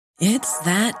It's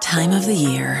that time of the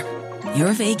year.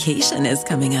 Your vacation is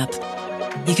coming up.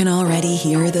 You can already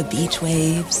hear the beach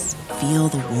waves, feel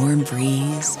the warm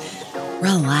breeze,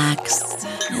 relax,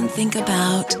 and think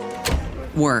about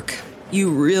work.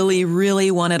 You really, really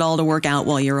want it all to work out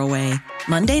while you're away.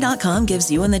 Monday.com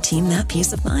gives you and the team that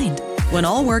peace of mind. When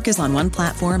all work is on one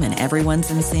platform and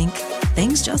everyone's in sync,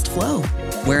 things just flow.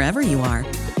 Wherever you are,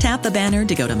 tap the banner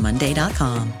to go to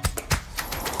Monday.com.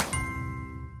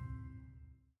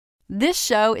 This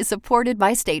show is supported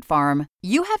by State Farm.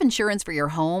 You have insurance for your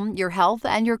home, your health,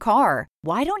 and your car.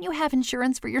 Why don't you have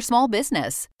insurance for your small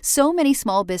business? So many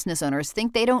small business owners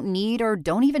think they don't need or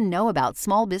don't even know about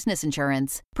small business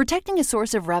insurance. Protecting a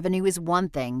source of revenue is one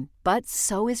thing, but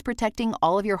so is protecting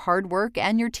all of your hard work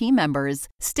and your team members.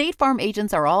 State Farm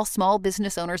agents are all small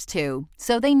business owners too,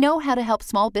 so they know how to help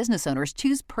small business owners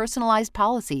choose personalized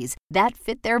policies that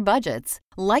fit their budgets.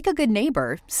 Like a good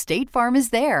neighbor, State Farm is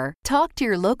there. Talk to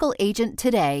your local agent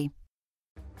today.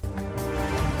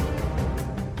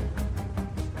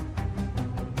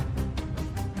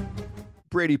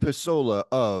 Brady Pesola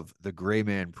of the Gray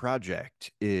Man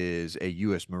Project is a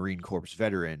U.S. Marine Corps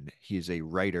veteran. He is a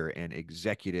writer and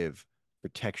executive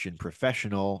protection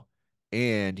professional,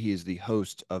 and he is the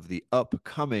host of the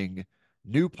upcoming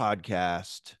new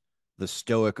podcast, The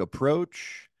Stoic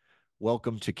Approach.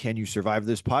 Welcome to Can You Survive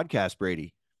This podcast,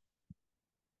 Brady?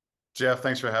 Jeff,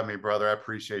 thanks for having me, brother. I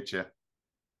appreciate you.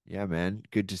 Yeah, man.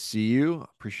 Good to see you.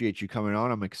 Appreciate you coming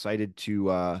on. I'm excited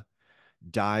to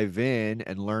dive in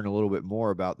and learn a little bit more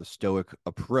about the Stoic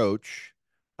approach.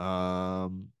 Why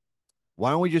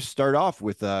don't we just start off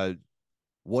with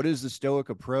what is the Stoic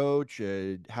approach?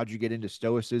 How'd you get into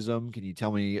Stoicism? Can you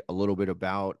tell me a little bit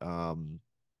about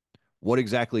what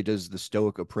exactly does the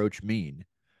Stoic approach mean?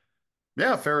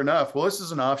 Yeah, fair enough. Well, this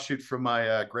is an offshoot from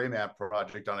my Gray Map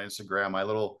project on Instagram, my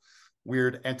little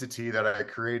weird entity that I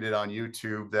created on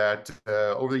YouTube that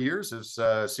over the years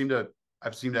I've seemed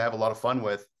to have a lot of fun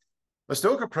with. The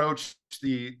Stoic approach,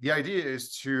 the idea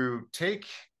is to take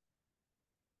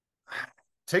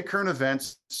current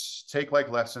events, take like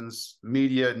lessons,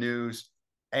 media, news,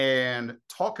 and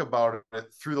talk about it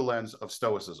through the lens of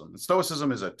Stoicism. And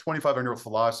Stoicism is a 2,500-year-old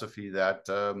philosophy that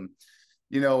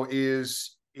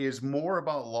is more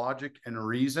about logic and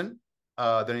reason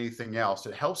than anything else.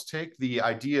 It helps take the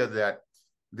idea that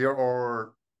there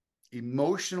are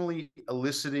emotionally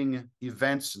eliciting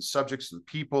events and subjects and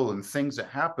people and things that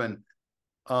happen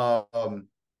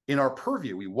in our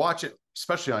purview. We watch it,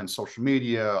 especially on social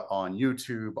media, on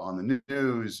YouTube, on the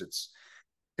news. It's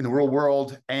in the real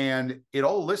world, and it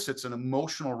all elicits an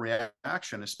emotional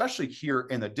reaction, especially here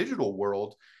in the digital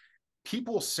world.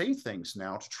 People say things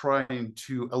now to try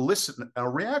to elicit a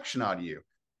reaction out of you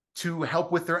to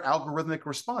help with their algorithmic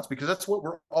response, because that's what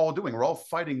we're all doing. We're all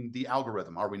fighting the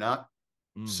algorithm, are we not?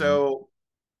 Mm-hmm. So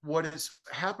what is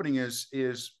happening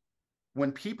is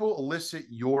when people elicit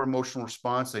your emotional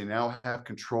response, they now have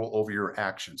control over your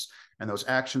actions. And those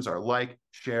actions are like,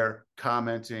 share,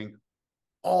 commenting,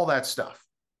 all that stuff.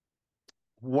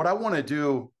 What I want to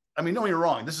do, I mean, don't get me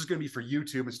wrong, this is going to be for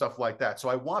YouTube and stuff like that. So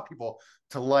I want people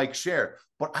to like, share,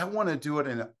 but I want to do it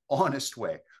in an honest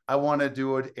way. I want to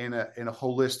do it in a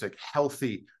holistic,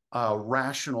 healthy,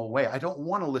 rational way. I don't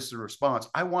want to elicit a response.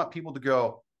 I want people to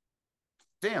go,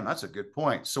 damn, that's a good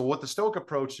point. So what the Stoic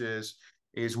approach is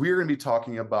we're going to be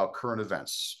talking about current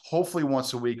events. Hopefully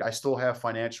once a week. I still have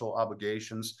financial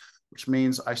obligations, which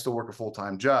means I still work a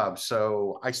full-time job.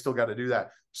 So I still got to do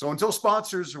that. So until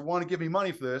sponsors want to give me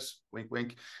money for this, wink,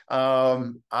 wink,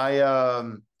 not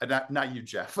you,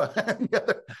 Jeff,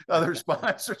 other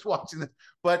sponsors watching this.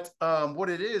 But what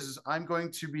it is I'm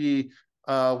going to be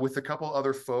with a couple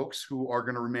other folks who are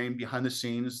going to remain behind the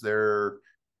scenes. They're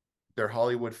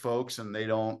Hollywood folks, and they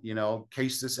don't, in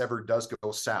case this ever does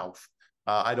go south,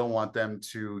 I don't want them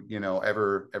to,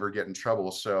 ever get in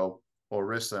trouble. So, or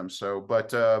risk them. So,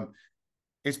 but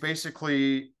it's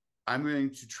basically, I'm going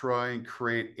to try and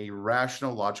create a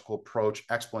rational, logical approach,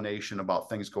 explanation about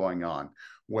things going on,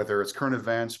 whether it's current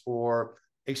events or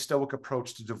a Stoic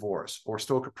approach to divorce, or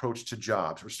Stoic approach to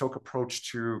jobs, or Stoic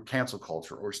approach to cancel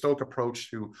culture, or Stoic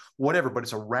approach to whatever. But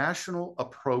it's a rational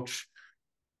approach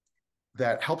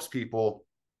that helps people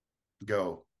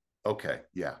go, okay,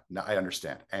 yeah, now I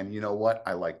understand. And you know what?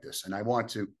 I like this. And I want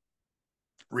to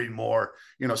read more,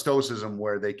 Stoicism,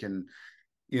 where they can,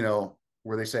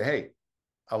 where they say, hey,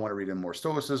 I want to read in more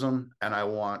Stoicism, and I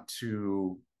want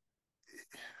to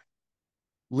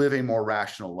live a more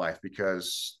rational life,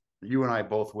 because you and I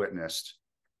both witnessed,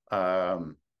 if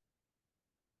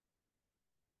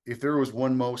there was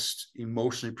one most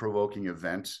emotionally provoking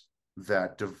event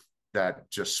that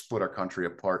just split our country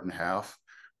apart in half,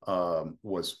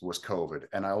 was COVID.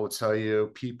 And I will tell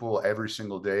you, people every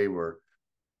single day were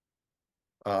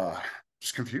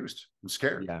just confused and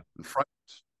scared and frightened,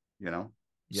 you know.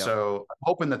 Yep. So I'm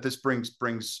hoping that this brings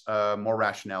more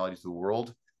rationality to the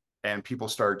world, and people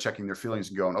start checking their feelings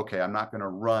and going, okay, I'm not going to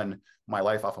run my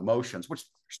life off emotions, which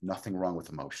there's nothing wrong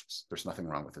with emotions. There's nothing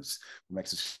wrong with this. It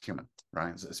makes us human,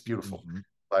 right? It's beautiful. Mm-hmm.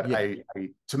 But I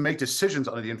to make decisions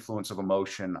under the influence of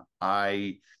emotion,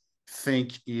 I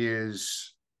think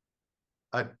is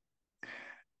a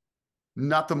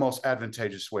not the most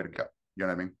advantageous way to go. You know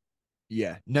what I mean?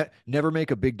 Yeah. Never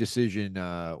make a big decision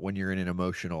when you're in an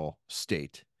emotional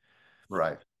state.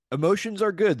 Right. Emotions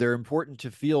are good. They're important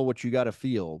to feel what you got to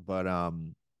feel. But,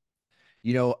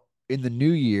 you know, in the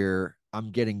new year,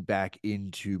 I'm getting back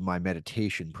into my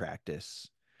meditation practice.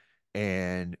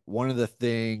 And one of the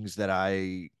things that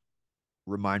I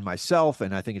remind myself,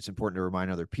 and I think it's important to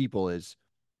remind other people, is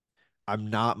I'm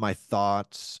not my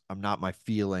thoughts, I'm not my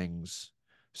feelings.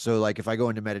 So, like, if I go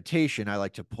into meditation, I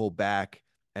like to pull back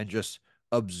and just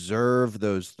observe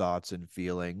those thoughts and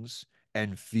feelings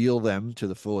and feel them to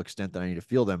the full extent that I need to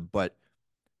feel them, but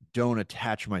don't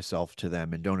attach myself to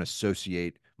them and don't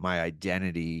associate my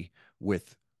identity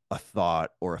with a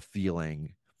thought or a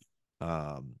feeling.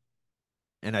 Um,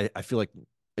 and I feel like,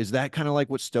 is that kind of like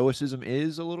what Stoicism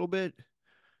is a little bit?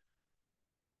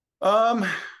 Um,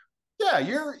 yeah,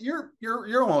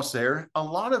 you're almost there. A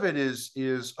lot of it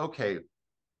is okay.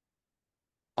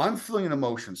 I'm feeling an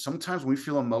emotion. Sometimes when we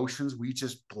feel emotions, we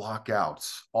just block out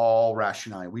all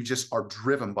rationality. We just are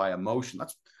driven by emotion.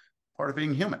 That's part of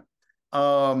being human.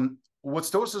 What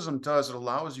Stoicism does, it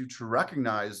allows you to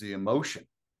recognize the emotion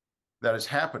that is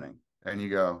happening, and you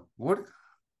go, "What?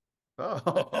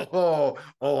 Oh,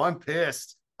 I'm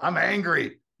pissed. I'm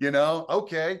angry. You know,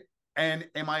 okay. And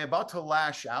am I about to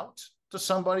lash out to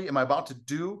somebody? Am I about to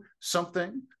do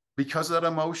something because of that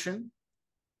emotion?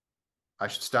 I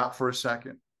should stop for a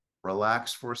second,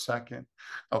 relax for a second.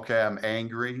 Okay, I'm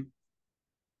angry.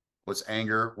 What's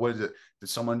anger? What is it? Did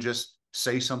someone just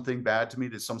say something bad to me?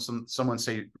 Did someone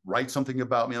say write something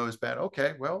about me that was bad?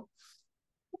 Okay, well,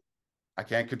 I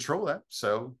can't control that,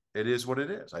 so it is what it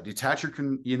is. I detach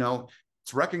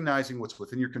it's recognizing what's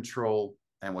within your control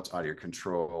and what's out of your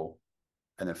control,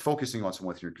 and then focusing on what's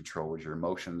within your control with your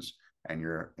emotions and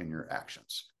your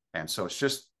actions. And so it's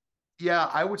just, yeah,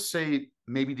 I would say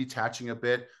maybe detaching a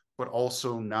bit, but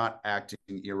also not acting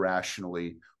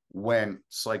irrationally when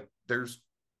it's like there's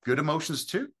good emotions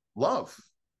too, love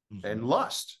and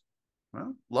lust.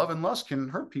 Well, love and lust can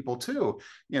hurt people too.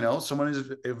 You know, someone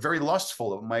is very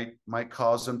lustful. It might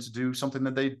cause them to do something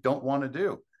that they don't want to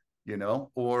do. You know,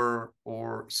 or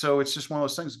so it's just one of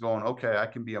those things. Going, okay, I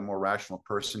can be a more rational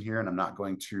person here, and I'm not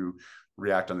going to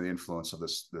react under the influence of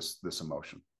this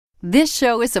emotion. This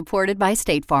show is supported by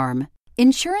State Farm.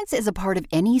 Insurance is a part of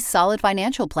any solid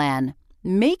financial plan.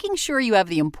 Making sure you have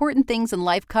the important things in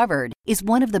life covered is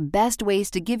one of the best ways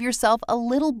to give yourself a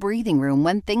little breathing room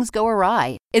when things go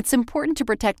awry. It's important to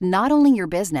protect not only your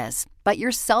business, but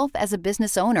yourself as a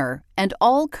business owner and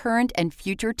all current and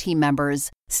future team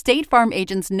members. State Farm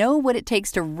agents know what it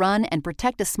takes to run and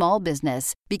protect a small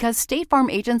business because State Farm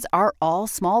agents are all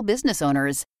small business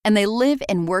owners and they live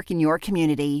and work in your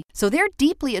community. So they're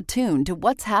deeply attuned to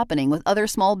what's happening with other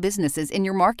small businesses in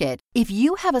your market. If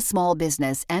you have a small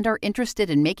business and are interested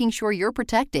in making sure you're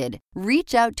protected,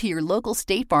 reach out to your local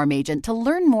State Farm agent to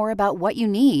learn more about what you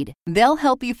need. They'll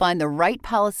help you find the right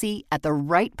policy at the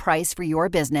right price for your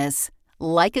business.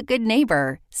 Like a good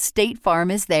neighbor, State Farm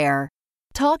is there.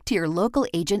 Talk to your local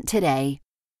agent today.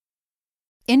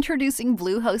 Introducing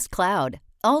Bluehost Cloud,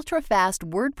 ultra-fast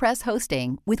WordPress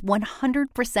hosting with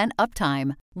 100%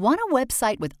 uptime. Want a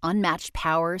website with unmatched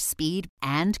power, speed,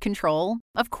 and control?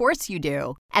 Of course you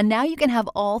do. And now you can have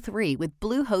all three with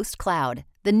Bluehost Cloud,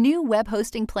 the new web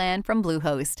hosting plan from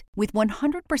Bluehost. With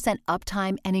 100%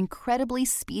 uptime and incredibly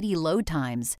speedy load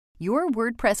times, your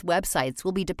WordPress websites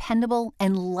will be dependable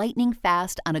and lightning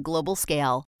fast on a global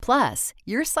scale. Plus,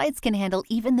 your sites can handle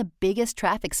even the biggest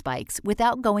traffic spikes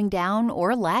without going down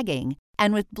or lagging.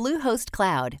 And with Bluehost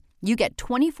Cloud, you get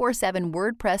 24/7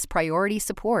 WordPress priority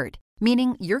support,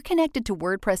 meaning you're connected to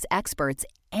WordPress experts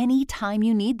anytime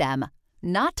you need them.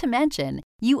 Not to mention,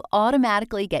 you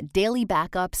automatically get daily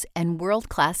backups and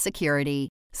world-class security.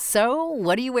 So,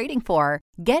 what are you waiting for?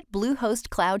 Get Bluehost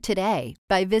Cloud today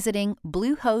by visiting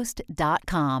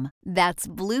Bluehost.com. That's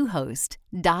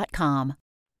Bluehost.com.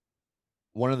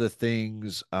 One of the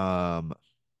things that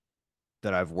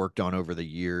I've worked on over the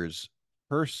years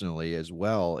personally as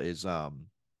well is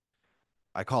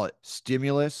I call it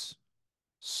stimulus,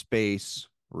 space,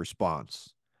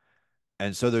 response.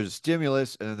 And so there's a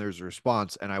stimulus and then there's a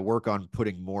response, and I work on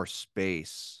putting more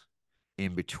space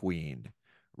in between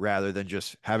rather than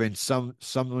just having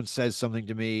someone says something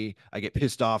to me, I get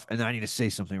pissed off, and then I need to say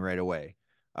something right away.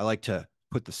 I like to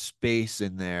put the space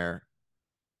in there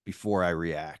before I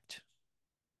react.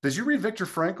 Did you read Viktor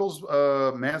Frankl's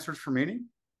Man's Search for Meaning?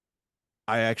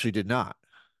 I actually did not.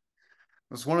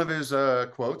 It's one of his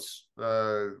quotes.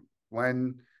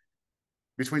 When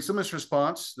between stimulus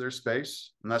response, there's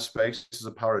space, and that space is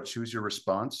the power to choose your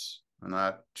response, and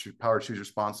that power to choose your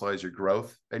response lies your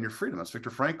growth and your freedom. That's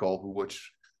Viktor Frankl,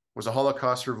 which was a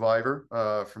Holocaust survivor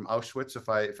from Auschwitz, if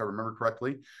I remember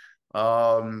correctly,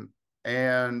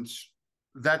 and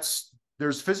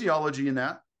there's physiology in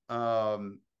that.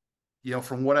 From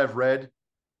what I've read,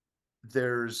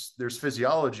 there's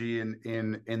physiology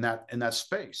in that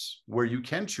space where you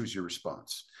can choose your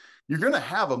response. You're going to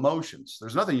have emotions.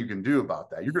 There's nothing you can do about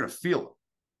that. You're going to feel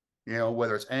it.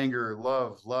 Whether it's anger,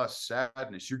 love, lust,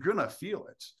 sadness, you're going to feel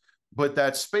it. But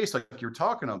that space, like you're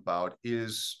talking about,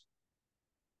 there's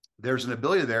an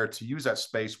ability there to use that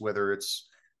space, whether it's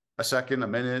a second, a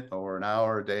minute, or an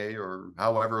hour, a day, or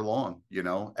however long,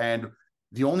 and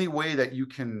the only way that you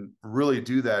can really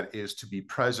do that is to be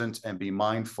present and be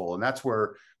mindful. And that's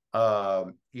where,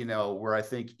 where I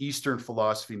think Eastern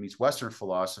philosophy meets Western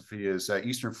philosophy is that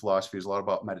Eastern philosophy is a lot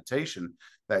about meditation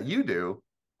that you do,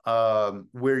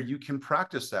 where you can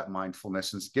practice that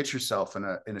mindfulness and get yourself in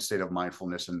a state of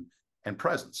mindfulness and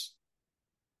presence.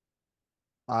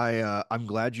 I'm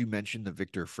glad you mentioned the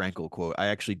Viktor Frankl quote. I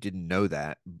actually didn't know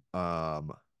that.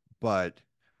 But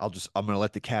I'm gonna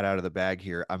let the cat out of the bag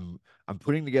here. I'm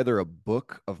putting together a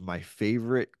book of my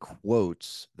favorite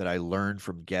quotes that I learned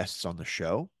from guests on the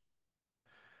show.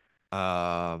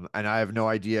 And I have no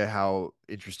idea how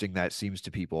interesting that seems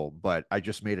to people, but I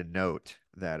just made a note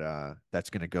that that's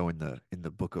gonna go in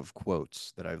the book of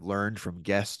quotes that I've learned from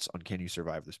guests on Can You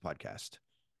Survive This podcast.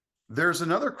 There's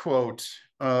another quote.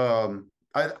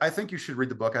 I think you should read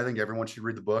the book. I think everyone should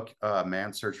read the book,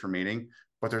 Man's Search for Meaning.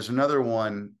 But there's another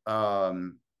one,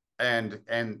 and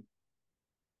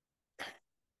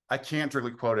I can't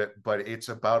directly quote it, but it's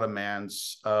about a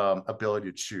man's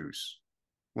ability to choose.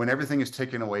 When everything is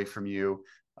taken away from you,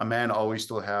 a man always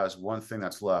still has one thing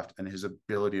that's left, and his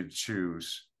ability to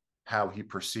choose how he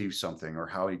perceives something or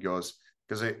how he goes.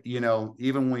 Because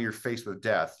even when you're faced with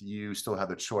death, you still have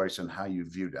the choice in how you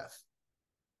view death.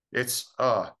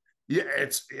 I'll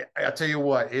tell you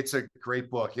what, it's a great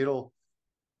book. It'll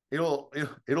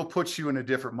put you in a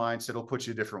different mindset. It'll put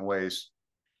you different ways.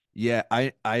 Yeah,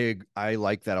 I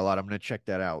like that a lot. I'm gonna check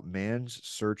that out. Man's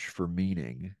Search for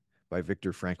Meaning by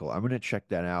Viktor Frankl. I'm gonna check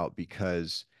that out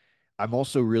because I'm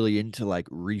also really into like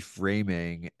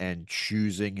reframing and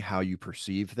choosing how you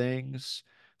perceive things.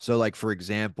 So like for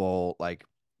example, like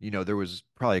there was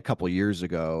probably a couple years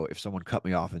ago, if someone cut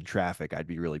me off in traffic, I'd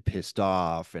be really pissed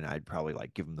off and I'd probably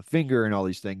like give them the finger and all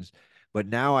these things. But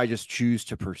now I just choose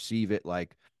to perceive it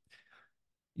like,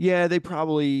 yeah, they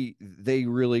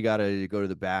really got to go to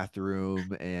the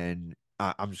bathroom and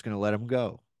I'm just going to let them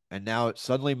go. And now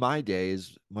suddenly my day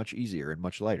is much easier and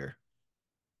much lighter.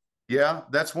 Yeah,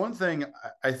 that's one thing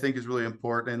I think is really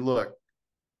important. And look,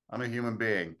 I'm a human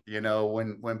being.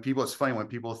 When people, it's funny when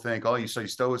people think, oh, you study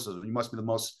stoicism, you must be the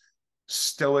most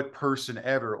stoic person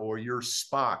ever, or you're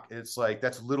Spock. It's like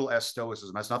that's little s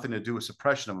stoicism. It has nothing to do with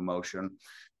suppression of emotion.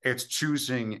 It's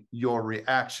choosing your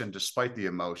reaction despite the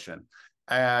emotion.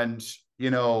 And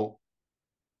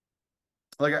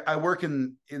like I work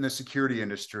in the security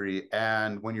industry,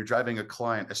 and when you're driving a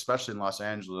client, especially in Los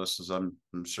Angeles, as I'm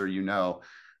sure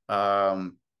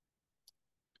um,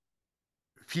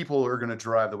 people are going to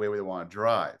drive the way they want to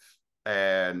drive.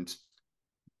 And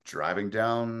driving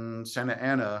down Santa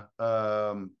Ana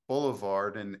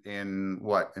Boulevard in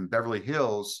Beverly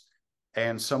Hills,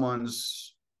 and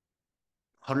someone's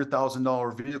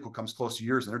 $100,000 vehicle comes close to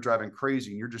yours and they're driving crazy,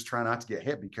 and you're just trying not to get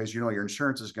hit because your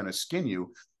insurance is going to skin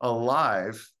you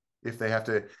alive if they have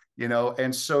to,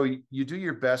 and so you do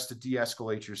your best to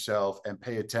de-escalate yourself and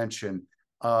pay attention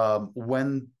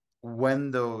when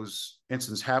those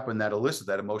incidents happen that elicit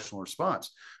that emotional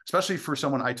response, especially for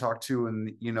someone I talk to in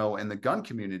the gun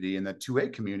community, in the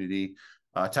 2A community,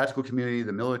 tactical community,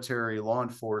 the military, law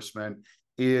enforcement,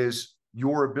 is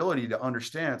your ability to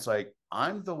understand. It's like,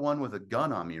 I'm the one with a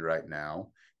gun on me right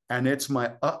now, and it's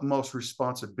my utmost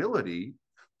responsibility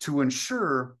to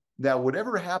ensure that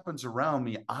whatever happens around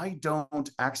me, I don't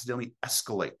accidentally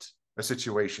escalate a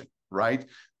situation, right?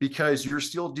 Because you're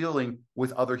still dealing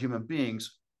with other human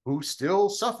beings who still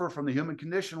suffer from the human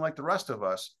condition like the rest of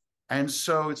us. And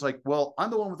so it's like, well, I'm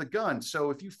the one with the gun. So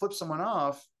if you flip someone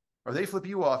off or they flip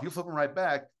you off, you flip them right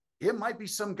back. it might be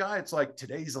some guy. It's like,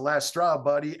 today's the last straw,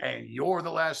 buddy, and you're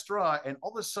the last straw. And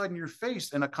all of a sudden you're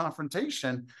faced in a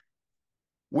confrontation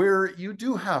where you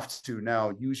do have to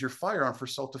now use your firearm for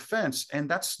self-defense. And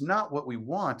that's not what we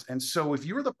want. And so if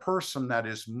you're the person that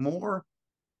is more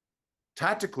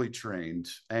tactically trained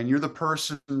and you're the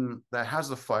person that has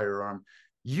the firearm,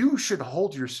 you should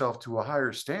hold yourself to a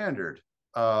higher standard,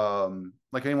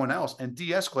 like anyone else, and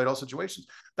de-escalate all situations.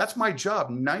 That's my job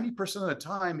 90% of the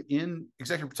time in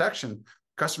executive protection,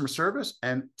 customer service,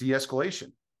 and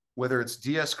de-escalation, whether it's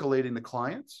de-escalating the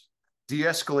clients,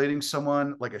 de-escalating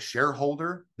someone like a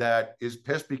shareholder that is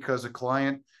pissed because a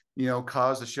client,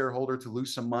 caused a shareholder to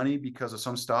lose some money because of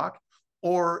some stock,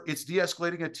 or it's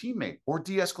de-escalating a teammate, or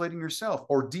de-escalating yourself,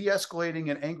 or de-escalating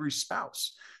an angry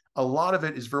spouse. A lot of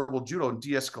it is verbal judo and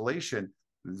de-escalation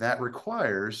that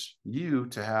requires you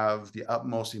to have the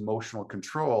utmost emotional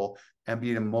control and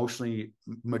be an emotionally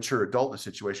mature adult in a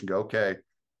situation. Go, okay,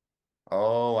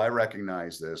 oh, I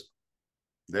recognize this.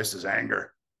 This is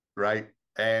anger, right?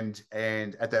 And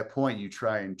at that point, you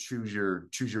try and choose your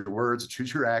words,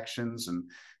 choose your actions, and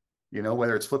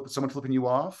whether it's someone flipping you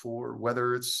off, or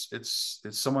whether it's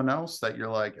someone else that you're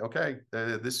like, okay,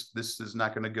 this is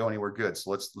not going to go anywhere good.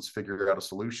 So let's figure out a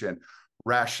solution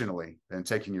rationally and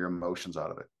taking your emotions out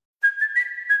of it.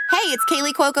 Hey, it's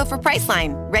Kaylee Cuoco for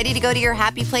Priceline. Ready to go to your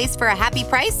happy place for a happy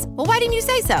price? Well, why didn't you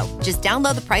say so? Just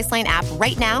download the Priceline app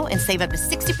right now and save up to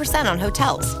 60% on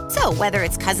hotels. So whether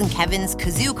it's Cousin Kevin's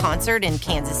Kazoo Concert in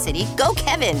Kansas City, go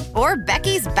Kevin, or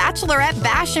Becky's Bachelorette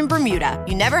Bash in Bermuda,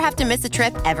 you never have to miss a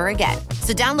trip ever again.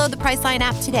 So download the Priceline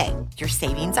app today. Your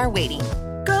savings are waiting.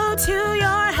 Go to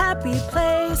your happy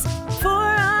place for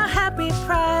a happy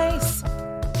price.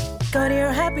 Go to your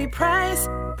happy price,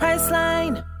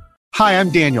 Priceline. Hi, I'm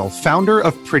Daniel, founder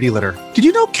of Pretty Litter. Did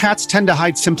you know cats tend to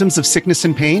hide symptoms of sickness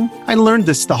and pain? I learned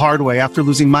this the hard way after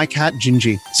losing my cat,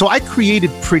 Gingy. So I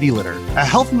created Pretty Litter, a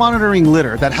health monitoring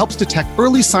litter that helps detect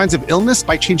early signs of illness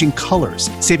by changing colors,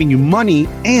 saving you money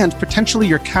and potentially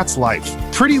your cat's life.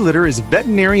 Pretty Litter is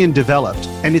veterinarian developed,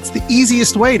 and it's the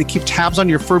easiest way to keep tabs on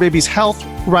your fur baby's health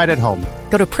right at home.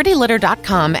 Go to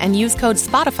prettylitter.com and use code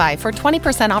SPOTIFY for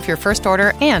 20% off your first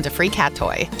order and a free cat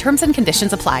toy. Terms and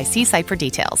conditions apply. See site for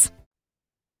details.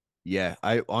 Yeah,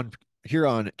 on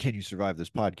Can You Survive This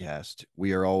podcast,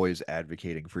 we are always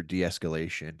advocating for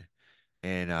de-escalation.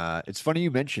 And it's funny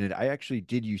you mention it. I actually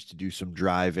did used to do some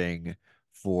driving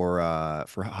for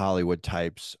Hollywood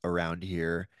types around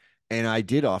here, and I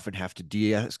did often have to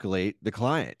de-escalate the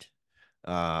client.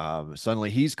 Suddenly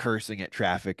he's cursing at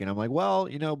traffic, and I'm like, well,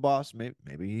 boss,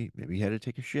 maybe he had to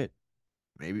take a shit.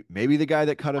 Maybe the guy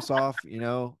that cut us off, he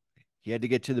had to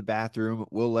get to the bathroom.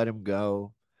 We'll let him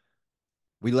go.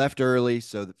 We left early,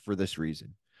 so for this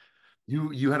reason.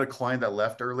 You had a client that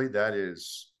left early. That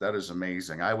is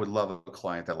amazing. I would love a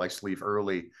client that likes to leave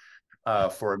early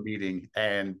for a meeting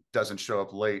and doesn't show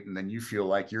up late, and then you feel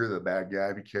like you're the bad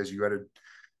guy because you had to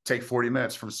take 40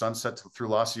 minutes from Sunset through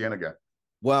La Cienega.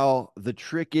 Well, the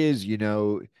trick is,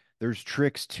 there's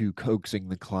tricks to coaxing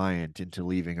the client into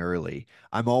leaving early.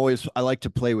 I like to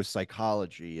play with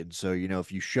psychology. And so,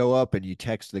 if you show up and you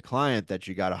text the client that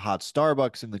you got a hot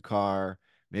Starbucks in the car,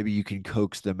 maybe you can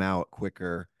coax them out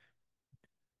quicker.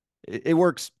 It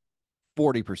works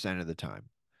 40% of the time.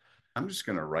 I'm just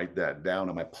going to write that down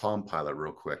on my Palm Pilot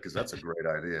real quick, because that's a great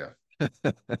idea.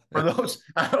 For those,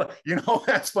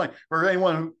 that's fine. For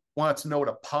anyone who wants to know what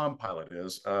a Palm Pilot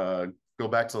is, go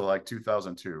back to like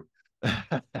 2002.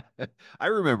 I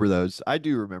remember those. I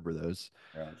do remember those.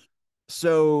 Yeah.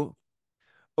 So,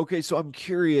 okay. So I'm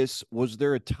curious, was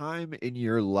there a time in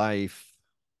your life,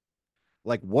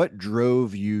 like what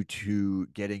drove you to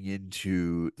getting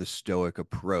into the Stoic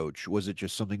approach? Was it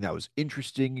just something that was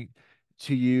interesting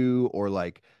to you? Or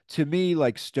like, to me,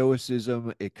 like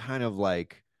Stoicism, it kind of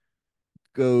like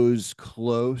goes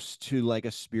close to like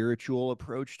a spiritual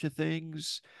approach to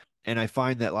things. And I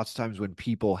find that lots of times when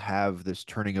people have this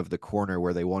turning of the corner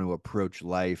where they want to approach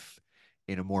life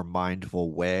in a more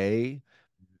mindful way,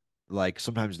 like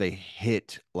sometimes they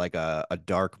hit like a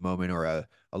dark moment or a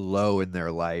low in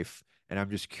their life. And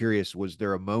I'm just curious, was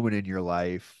there a moment in your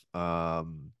life,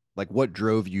 like what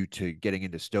drove you to getting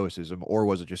into Stoicism, or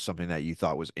was it just something that you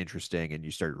thought was interesting and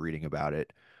you started reading about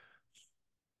it?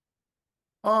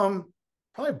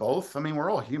 Probably both. I mean, we're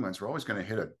all humans. We're always going to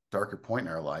hit a darker point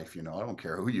in our life. I don't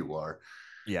care who you are.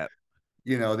 Yeah.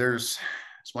 There's,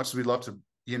 as much as we'd love to,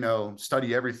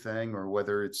 study everything, or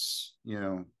whether it's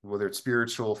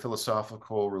spiritual,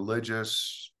 philosophical,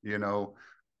 religious,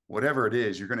 whatever it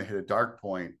is, you're going to hit a dark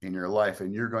point in your life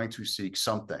and you're going to seek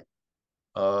something.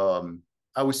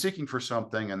 I was seeking for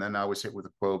something, and then I was hit with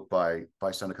a quote by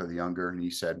Seneca the Younger, and he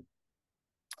said,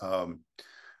 Um,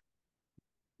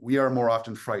 we are more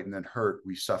often frightened than hurt.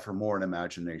 We suffer more in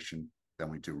imagination than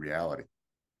we do reality.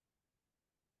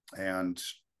 And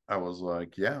I was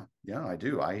like, yeah, I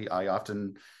do. I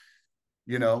often,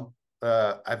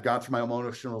 I've gone through my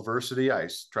emotional adversity. I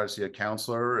tried to see a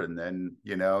counselor, and then,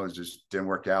 it just didn't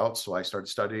work out. So I started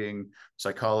studying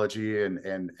psychology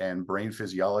and brain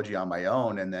physiology on my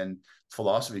own. And then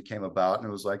philosophy came about, and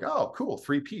it was like, oh, cool.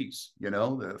 3 Ps,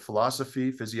 the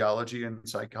philosophy, physiology, and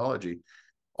psychology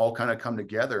all kind of come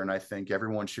together. And I think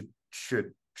everyone should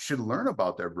learn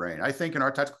about their brain. I think in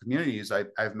our tactical communities,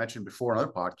 I've mentioned before in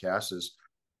other podcasts, is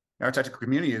our tactical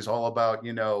community is all about,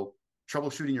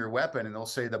 troubleshooting your weapon. And they'll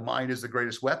say the mind is the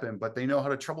greatest weapon, but they know how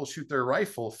to troubleshoot their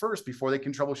rifle first before they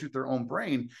can troubleshoot their own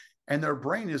brain. And their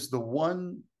brain is the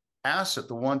one asset,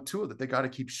 the one tool that they got to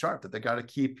keep sharp, that they got to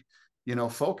keep,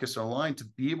 focused and aligned to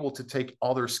be able to take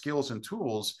all their skills and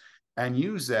tools and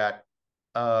use that,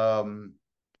 for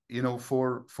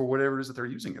whatever it is that they're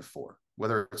using it for,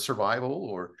 whether it's survival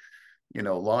or,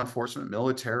 law enforcement,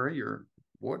 military, or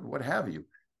what have you.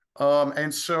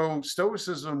 And so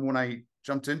Stoicism, when I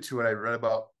jumped into it, I read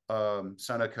about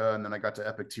Seneca, and then I got to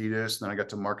Epictetus, and then I got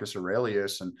to Marcus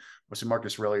Aurelius. And obviously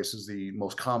Marcus Aurelius is the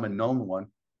most common known one,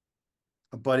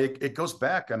 but it goes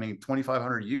back,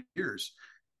 2,500 years.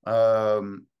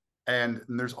 And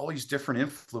there's all these different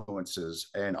influences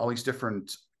and all these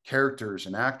different characters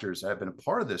and actors that have been a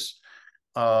part of this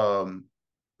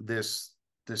this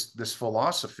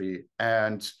philosophy.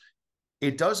 And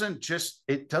it doesn't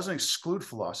exclude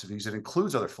philosophies. It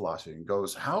includes other philosophy and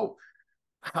goes, how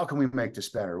can we make this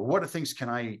better? What are things can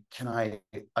I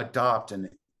adopt and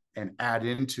add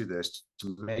into this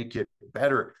to make it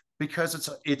better? Because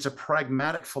it's a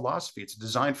pragmatic philosophy. It's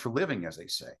designed for living, as they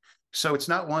say. So it's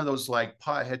not one of those like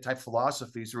pothead type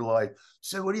philosophies where like,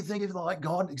 so what do you think if like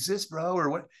God exists, bro? Or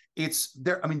what? It's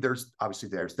there. There's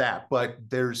that, but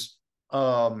there's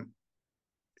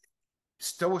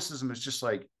Stoicism is just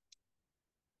like,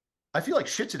 I feel like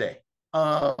shit today.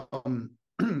 How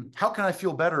can I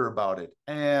feel better about it?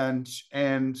 And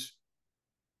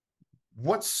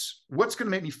what's going to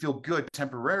make me feel good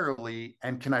temporarily?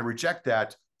 And can I reject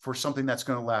that for something that's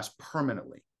going to last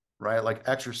permanently, right? Like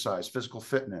exercise, physical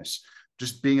fitness,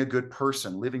 just being a good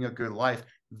person, living a good life.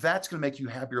 That's going to make you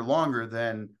happier longer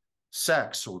than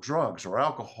sex or drugs or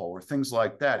alcohol or things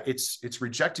like that. It's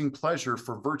rejecting pleasure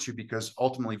for virtue, because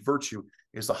ultimately virtue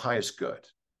is the highest good.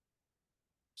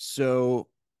 So,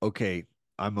 okay,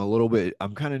 I'm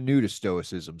kind of new to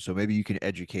Stoicism, so maybe you can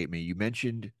educate me. You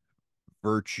mentioned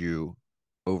virtue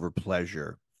over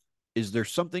pleasure. Is there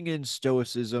something in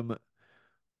Stoicism?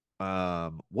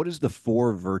 What is the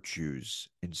 4 virtues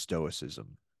in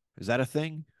Stoicism? Is that a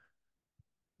thing?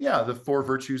 Yeah, the 4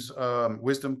 virtues,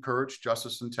 wisdom, courage,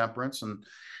 justice, and temperance. And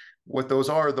what those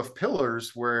are, the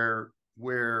pillars where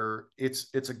it's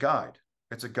a guide.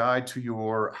 It's a guide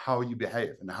to how you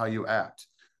behave and how you act.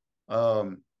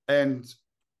 And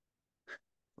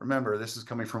remember, this is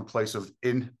coming from a place of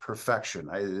imperfection.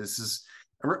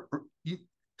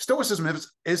 Stoicism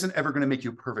isn't ever going to make you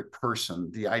a perfect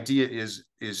person. The idea is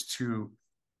to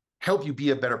help you be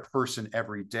a better person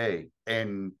every day.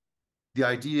 And the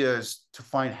idea is to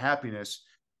find happiness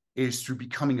is through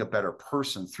becoming a better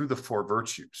person through the 4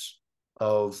 virtues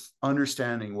of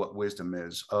understanding what wisdom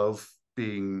is, of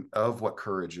what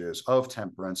courage is, of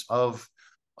temperance, of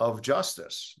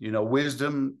justice.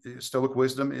 Wisdom, Stoic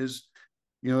wisdom is,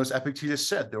 as Epictetus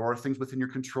said, there are things within your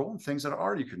control and things that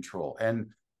are out of your control. And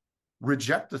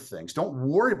reject the things. Don't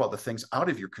worry about the things out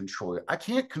of your control. I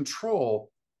can't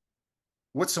control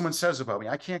what someone says about me.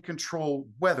 I can't control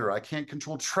weather. I can't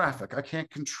control traffic. I can't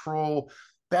control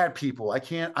bad people. I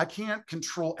can't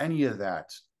control any of that.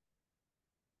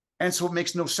 And so it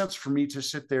makes no sense for me to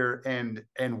sit there and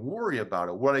worry about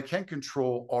it. What I can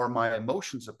control are my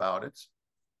emotions about it,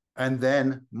 and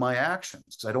then my actions,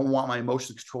 because I don't want my emotions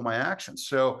to control my actions.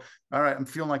 So, all right, I'm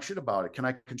feeling like shit about it. Can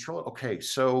I control it? Okay,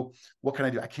 so what can I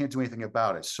do? I can't do anything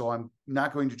about it. So I'm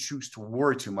not going to choose to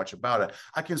worry too much about it.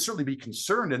 I can certainly be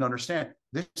concerned and understand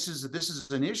this is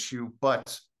an issue,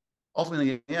 but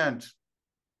ultimately in the end,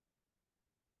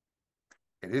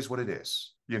 it is what it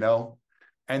is,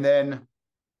 And then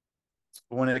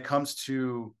when it comes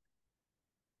to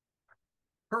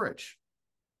courage,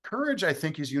 I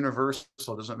think, is universal.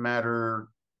 It doesn't matter,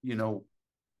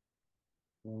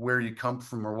 where you come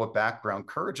from or what background.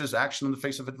 Courage is action in the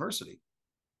face of adversity.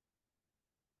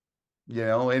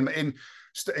 In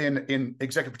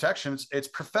executive protection, it's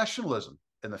professionalism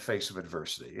in the face of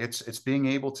adversity. It's being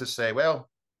able to say, well,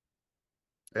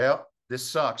 yeah, this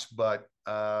sucks, but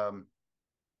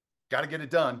got to get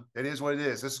it done. It is what it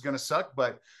is. This is going to suck,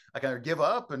 but I can either give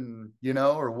up and,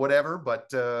 or whatever, but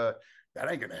that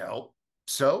ain't going to help.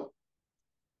 So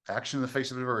action in the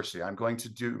face of adversity. I'm going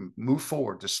to move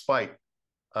forward despite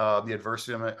the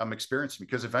adversity I'm experiencing,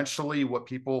 because eventually what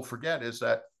people forget is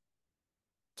that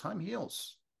time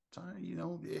heals. Time,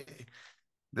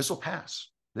 this will pass.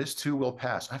 This too will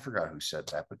pass. I forgot who said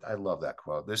that, but I love that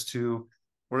quote. This too,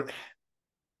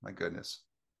 my goodness,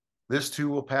 this too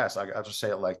will pass. I'll just say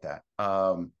it like that.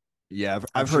 Yeah,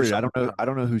 I've heard it. I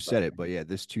don't know who said it, but yeah,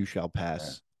 this too shall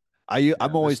pass. Yeah.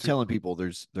 I'm always telling people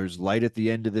there's light at the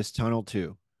end of this tunnel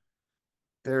too.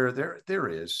 There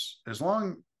is. As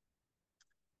long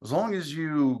as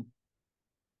you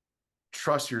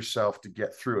trust yourself to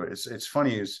get through it. It's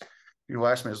funny is people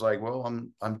ask me, it's like, well,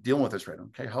 I'm dealing with this right now.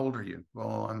 Okay, how old are you?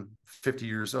 Well, I'm 50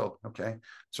 years old. Okay.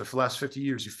 So for the last 50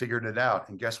 years, you figured it out.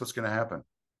 And guess what's going to happen?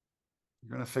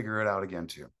 You're going to figure it out again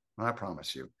too. I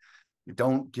promise you. You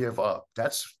don't give up.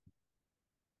 That's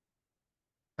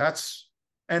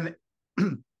and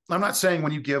I'm not saying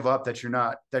when you give up that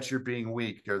you're being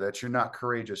weak or that you're not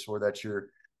courageous or that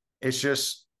it's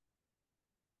just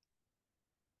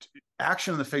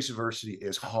action in the face of adversity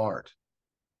is hard.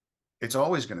 It's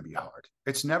always going to be hard.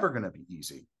 It's never going to be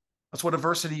easy. That's what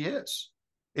adversity is.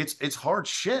 It's hard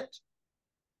shit.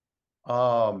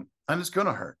 And it's going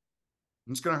to hurt.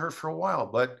 It's going to hurt for a while,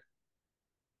 but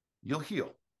you'll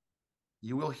heal.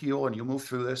 You will heal and you'll move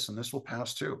through this, and this will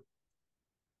pass too.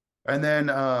 And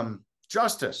then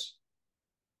justice.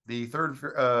 The third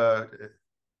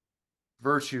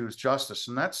virtue is justice,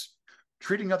 and that's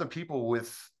treating other people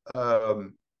with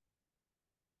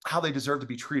how they deserve to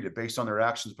be treated based on their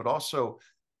actions, but also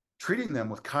treating them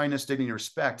with kindness, dignity, and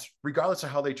respect, regardless of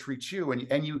how they treat you.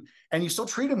 And you still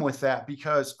treat them with that,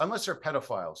 because unless they're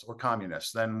pedophiles or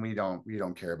communists, then we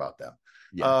don't care about them.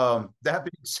 Yeah. That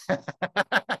being said,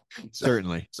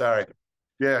 certainly. Sorry.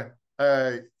 Yeah.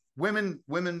 Women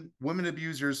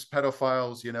abusers,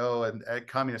 pedophiles, and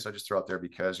communists, I just throw out there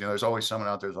because, there's always someone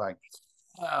out there who's like,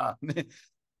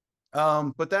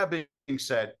 but that being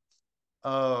said,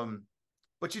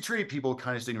 but you treat people with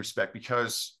kindness and respect,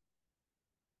 because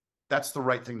that's the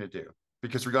right thing to do.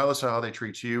 Because regardless of how they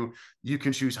treat you, you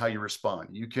can choose how you respond.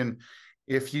 You can,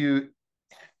 if you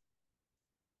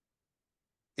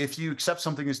accept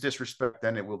something as disrespect,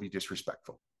 then it will be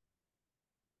disrespectful.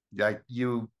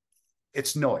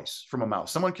 It's noise from a mouth.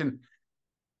 Someone can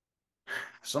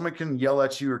yell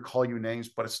at you or call you names,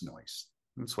 but it's noise.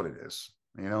 That's what it is,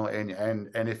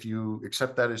 and if you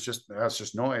accept that as that's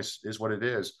just noise, is what it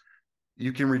is.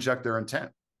 You can reject their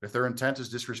intent. If their intent is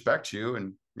disrespect you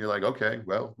and you're like, okay,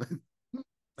 well,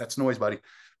 that's noise, buddy.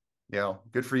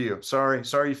 Good for you. Sorry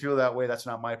you feel that way. That's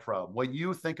not my problem. What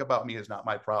you think about me is not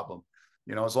my problem.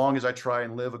 As long as I try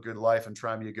and live a good life and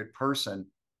try and be a good person,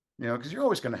 because you're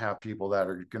always going to have people that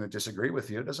are going to disagree with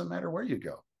you. It doesn't matter where you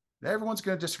go. Everyone's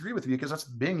going to disagree with you, because that's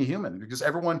being a human, because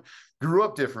everyone grew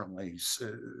up differently,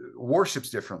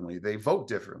 worships differently, they vote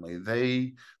differently,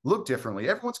 they look differently.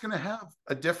 Everyone's going to have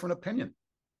a different opinion.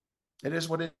 It is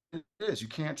what it is. You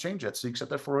can't change that. So you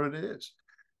accept that for what it is.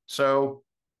 So,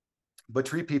 but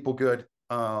treat people good.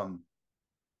 And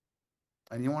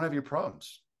you won't have your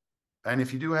problems. And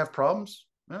if you do have problems,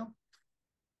 well,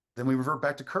 then we revert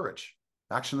back to courage,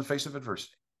 action in the face of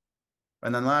adversity.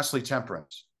 And then lastly,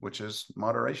 temperance, which is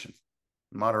moderation.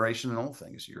 Moderation in all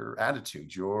things, your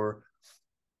attitude, your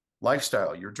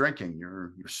lifestyle, your drinking,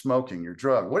 your smoking, your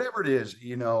drug, whatever it is,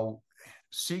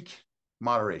 seek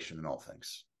moderation in all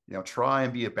things. Try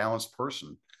and be a balanced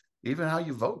person, even how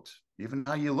you vote, even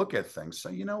how you look at things. So,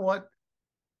 you know what?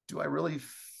 Do I really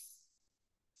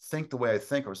think the way I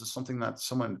think, or is this something that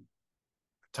someone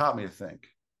taught me to think?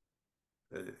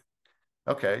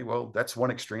 Okay, well, that's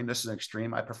one extreme. This is an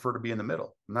extreme. I prefer to be in the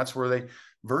middle. And that's where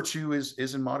virtue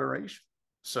is in moderation.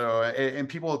 So, and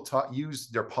people use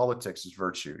their politics as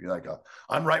virtue. You're like,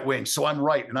 I'm right wing, so I'm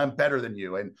right, and I'm better than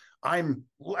you. And I'm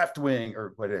left wing,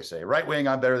 or what did I say? Right wing,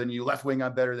 I'm better than you. Left wing,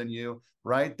 I'm better than you.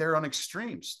 Right? They're on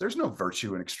extremes. There's no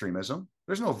virtue in extremism.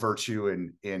 There's no virtue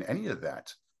in any of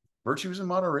that. Virtue is in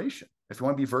moderation. If you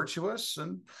want to be virtuous,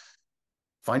 and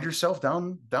find yourself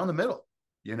down the middle,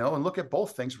 and look at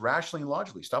both things rationally and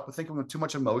logically. Stop thinking with too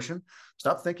much emotion.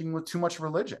 Stop thinking with too much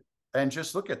religion, and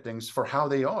just look at things for how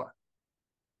they are.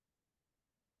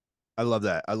 I love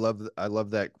that. I love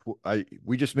that.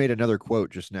 We just made another quote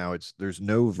just now. There's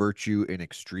no virtue in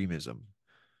extremism.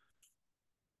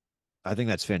 I think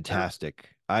that's fantastic.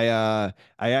 I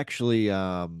actually,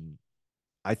 I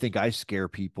think I scare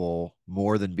people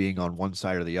more than being on one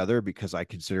side or the other, because I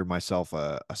consider myself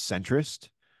a centrist,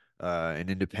 an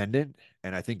independent.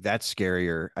 And I think that's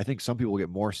scarier. I think some people get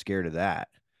more scared of that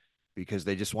because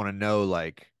they just want to know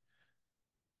like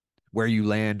where you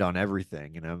land on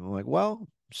everything. And I'm like, well,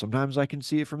 sometimes I can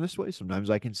see it from this way, sometimes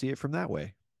I can see it from that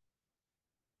way.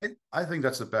 I think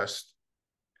that's the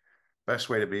best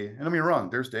way to be. And don't get me wrong,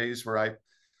 there's days where I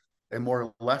am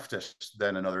more leftist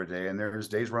than another day, and there's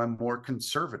days where I'm more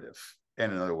conservative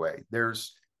in another way.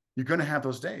 You're going to have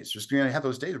those days. There's going to have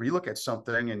those days where you look at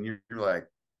something and you're like,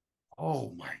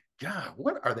 oh my God,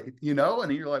 what are they?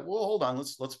 And you're like, well, hold on,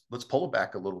 let's pull it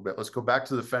back a little bit. Let's go back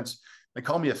to the fence. They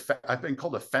call me I've been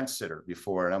called a fence sitter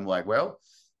before, and I'm like, well,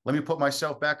 let me put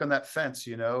myself back on that fence,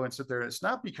 and sit there. It's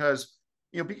not because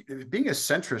being a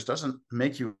centrist doesn't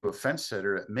make you a fence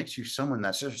sitter. It makes you someone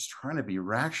that's just trying to be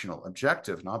rational,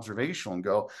 objective, and observational, and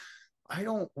go, I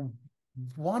don't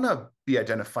want to be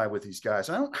identified with these guys.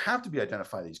 I don't have to be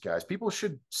identified with these guys. People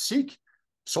should seek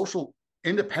social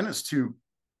independence to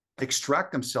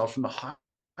extract themselves from the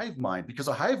hive mind, because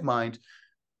a hive mind,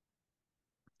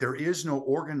 there is no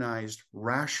organized,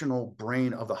 rational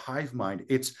brain of the hive mind.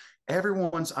 It's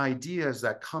everyone's ideas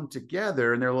that come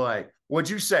together, and they're like, what'd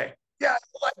you say? Yeah, I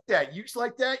like that. You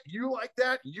like that. You like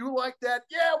that. You like that.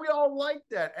 Yeah, we all like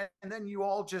that. And then you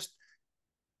all just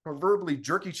proverbially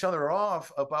jerk each other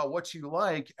off about what you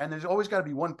like. And there's always got to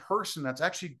be one person that's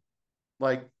actually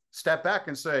like step back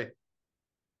and say,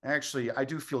 actually, I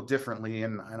do feel differently,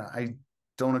 and I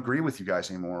don't agree with you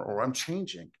guys anymore, or I'm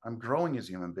changing. I'm growing as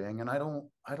a human being, and I don't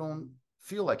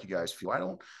feel like you guys feel. I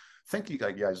don't think you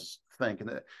guys think.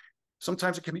 And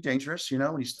sometimes it can be dangerous,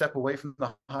 when you step away from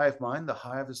the hive mind. The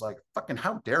hive is like, fucking,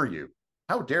 how dare you?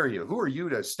 How dare you? Who are you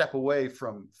to step away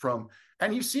from?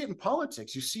 And you see it in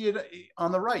politics. You see it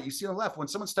on the right. You see it on the left. When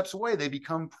someone steps away, they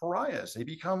become pariahs. They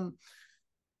become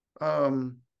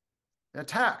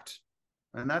attacked,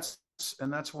 and that's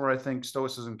where I think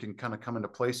Stoicism can kind of come into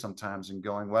play sometimes, and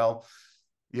going, well,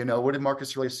 what did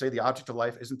Marcus Aurelius say? The object of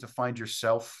life isn't to find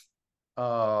yourself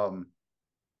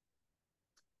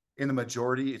in the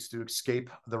majority, it's to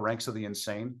escape the ranks of the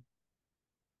insane.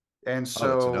 And so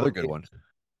that's another good one.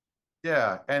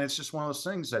 Yeah. And it's just one of those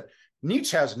things that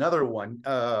Nietzsche has another one.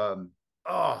 And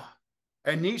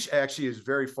Nietzsche actually is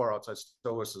very far outside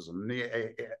Stoicism.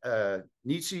 Nietzsche,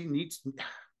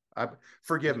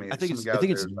 forgive me. I think it's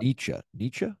Nietzsche.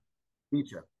 Nietzsche?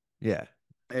 Nietzsche. Yeah.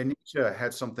 And Nietzsche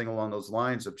had something along those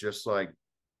lines of just like,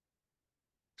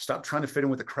 stop trying to fit in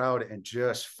with the crowd and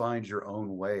just find your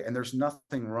own way. And there's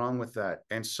nothing wrong with that.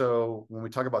 And so when we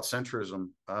talk about centrism,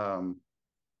 I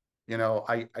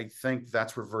think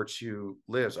that's where virtue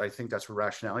lives. I think that's where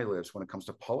rationality lives when it comes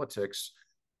to politics,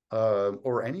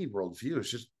 or any worldview. Is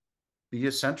just be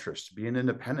a centrist, be an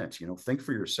independent, think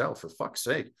for yourself, for fuck's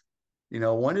sake.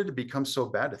 When did it become so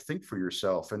bad to think for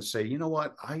yourself and say, you know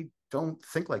what, I don't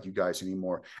think like you guys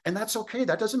anymore. And that's okay.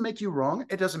 That doesn't make you wrong.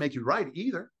 It doesn't make you right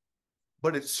either.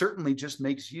 But it certainly just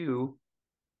makes you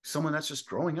someone that's just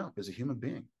growing up as a human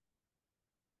being.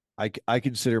 I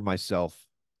consider myself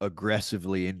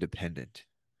aggressively independent.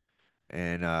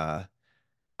 And I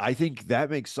think that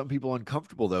makes some people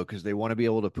uncomfortable, though, because they want to be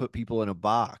able to put people in a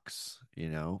box, They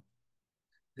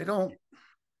don't,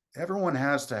 everyone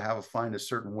has to find a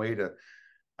certain way to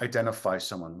identify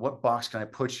someone. What box can I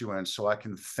put you in so I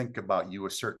can think about you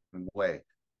a certain way?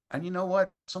 And you know what?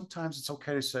 Sometimes it's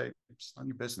okay to say, it's not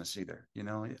your business either. I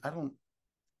don't,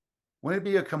 when did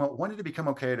it become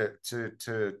okay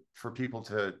for people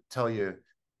to tell you,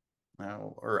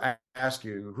 or ask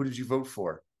you, who did you vote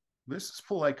for? This is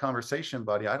polite conversation,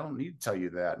 buddy. I don't need to tell you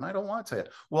that. And I don't want to tell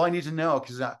you. Well, I need to know,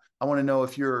 because I want to know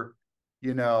if you're,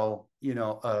 a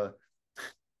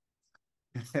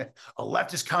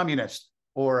leftist communist,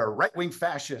 or a right-wing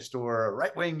fascist, or a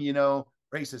right-wing,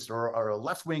 racist, or a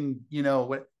left-wing,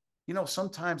 what.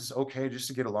 Sometimes it's okay just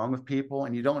to get along with people,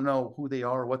 and you don't know who they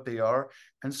are or what they are.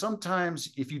 And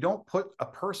sometimes if you don't put a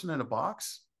person in a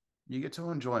box, you get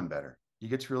to enjoy them better. You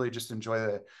get to really just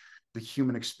enjoy the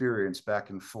human experience back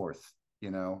and forth,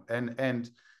 and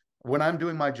when I'm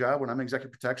doing my job, when I'm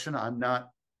executive protection, I'm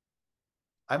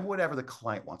whatever the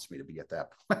client wants me to be at that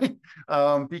point.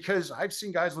 Because I've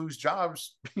seen guys lose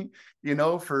jobs,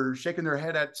 for shaking their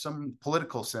head at some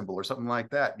political symbol or something like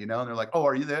that, and they're like, oh,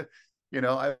 are you there?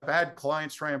 I've had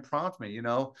clients try and prompt me,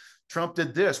 Trump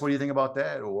did this. What do you think about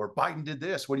that? Or Biden did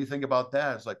this. What do you think about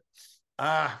that? It's like,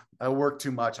 I work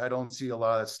too much. I don't see a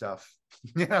lot of that stuff,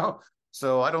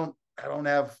 so I don't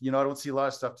have, I don't see a lot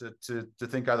of stuff to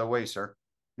think either way, sir.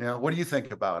 What do you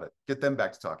think about it? Get them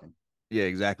back to talking. Yeah,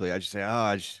 exactly. I just say,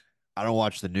 I don't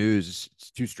watch the news.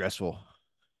 It's too stressful.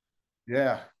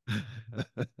 Yeah.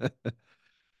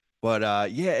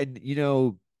 But yeah,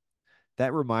 and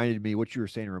that reminded me, what you were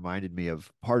saying reminded me of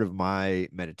part of my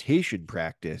meditation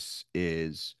practice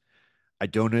is I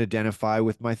don't identify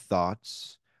with my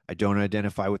thoughts. I don't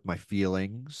identify with my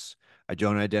feelings. I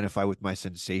don't identify with my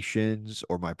sensations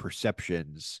or my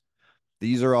perceptions.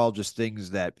 These are all just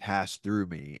things that pass through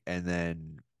me. And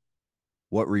then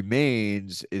what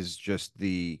remains is just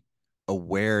the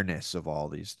awareness of all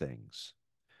these things.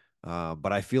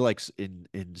 But I feel like in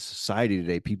society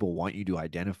today, people want you to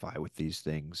identify with these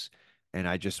things, and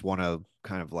I just want to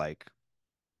kind of like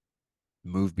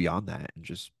move beyond that and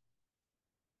just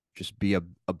be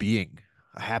a being,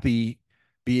 a happy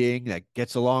being that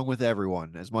gets along with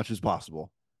everyone as much as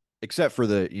possible, except for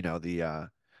the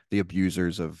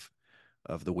abusers of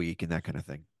the weak and that kind of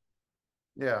thing.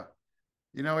 Yeah.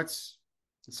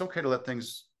 It's okay to let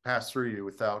things pass through you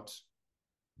without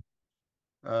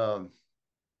um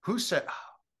who said, oh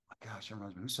my gosh, that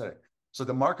reminds me, who said it? So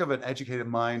the mark of an educated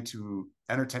mind to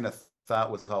entertain a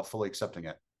thought without fully accepting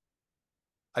it.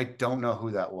 I don't know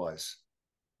who that was.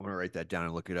 I'm gonna write that down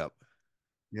and look it up.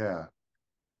 Yeah.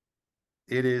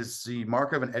 It is the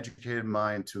mark of an educated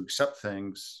mind to accept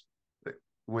things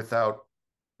without,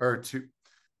 or to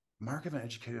mark of an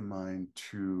educated mind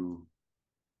to,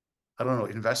 I don't know,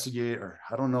 investigate, or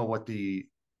I don't know what the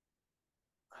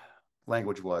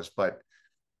language was, but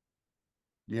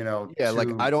Yeah, like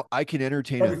to I can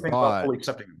entertain a everything about thought. fully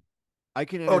accepting them. I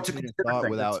can Oh, to entertain a consider thought things.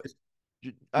 without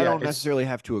I Yeah, don't necessarily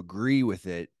have to agree with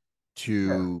it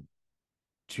yeah,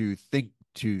 to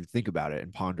think about it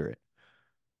and ponder it.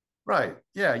 right.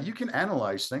 Yeah, you can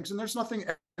analyze things, and there's nothing,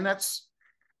 and that's,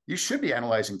 you should be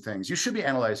analyzing things. You should be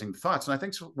analyzing thoughts. And I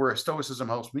think where Stoicism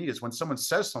helps me is when someone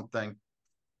says something,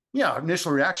 yeah,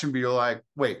 initial reaction be like,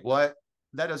 wait, what?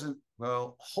 That doesn't,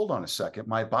 well, hold on a second.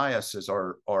 My biases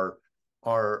are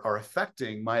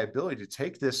affecting my ability to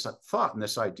take this thought and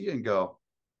this idea and go,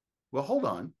 well, hold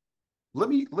on. Let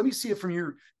me see it from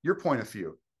your point of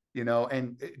view,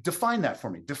 and define that for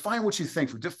me. Define what you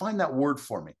think. Define that word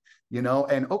for me,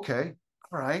 and okay,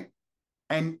 all right.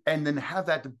 And then have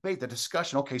that debate, that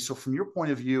discussion. Okay, so from your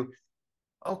point of view,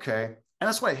 okay. And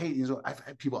that's why I hate, I've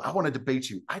had people, I want to debate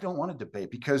you. I don't want to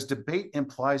debate, because debate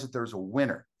implies that there's a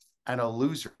winner and a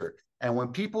loser. And when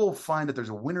people find that there's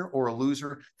a winner or a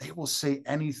loser, they will say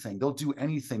anything. They'll do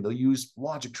anything. They'll use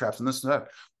logic traps and this and that.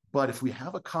 But if we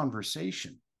have a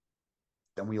conversation,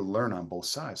 then we learn on both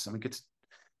sides. Then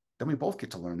we both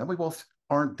get to learn. Then we both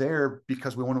aren't there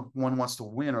because one wants to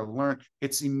win or learn.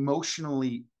 It's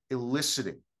emotionally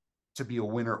eliciting to be a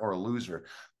winner or a loser.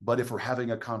 But if we're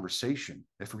having a conversation,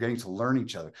 if we're getting to learn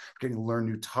each other, getting to learn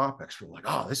new topics, we're like,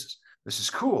 oh, this is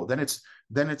cool. Then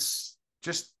it's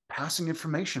just passing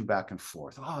information back and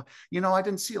forth. Oh, I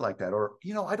didn't see it like that, or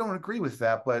I don't agree with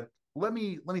that, but let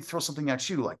me throw something at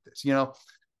you like this. So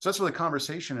that's where the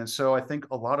conversation. And so I think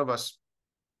a lot of us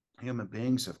human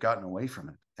beings have gotten away from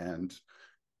it, and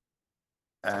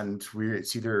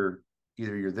it's either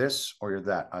you're this or you're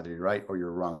that. Either you're right or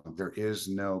you're wrong. There is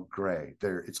no gray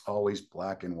there. It's always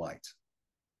black and white.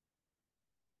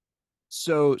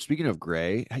 So speaking of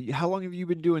gray, how long have you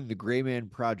been doing the Gray Man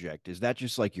Project? Is that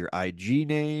just like your IG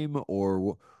name,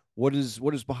 or what is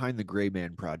behind the Gray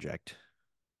Man Project?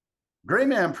 Gray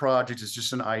Man Project is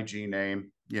just an IG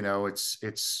name.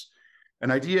 It's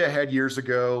an idea I had years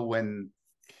ago when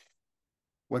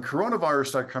coronavirus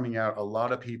started coming out. A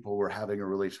lot of people were having a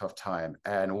really tough time,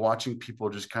 and watching people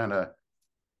just kind of,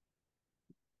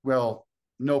 well,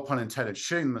 no pun intended,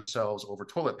 shitting themselves over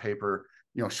toilet paper,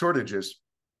 shortages,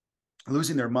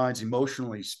 losing their minds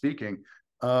emotionally speaking.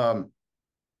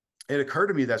 It occurred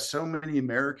to me that so many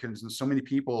Americans and so many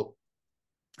people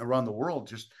around the world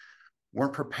just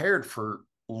weren't prepared for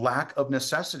lack of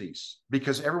necessities,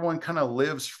 because everyone kind of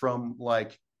lives from,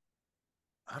 like,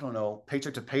 I don't know,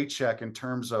 paycheck to paycheck in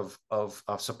terms of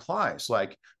supplies.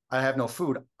 Like, I have no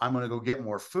food, I'm going to go get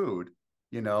more food,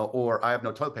 or I have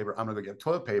no toilet paper, I'm going to go get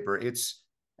toilet paper. It's,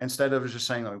 instead of just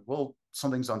saying, like, well,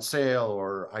 something's on sale,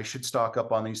 or I should stock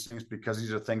up on these things because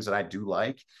these are things that I do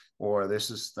like, or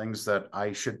this is things that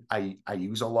I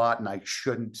use a lot and I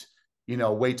shouldn't,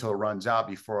 wait till it runs out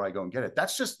before I go and get it.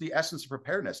 That's just the essence of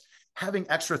preparedness, having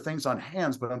extra things on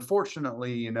hands. But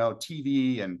unfortunately,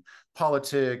 TV and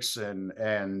politics and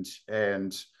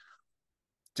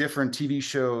different TV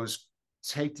shows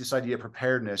take this idea of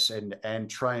preparedness and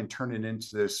try and turn it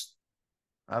into this,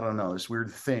 I don't know, this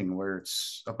weird thing where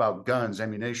it's about guns,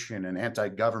 ammunition, and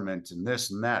anti-government and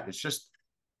this and that. It's just,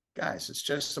 guys, it's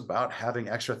just about having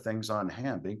extra things on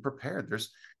hand, being prepared.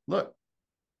 Look,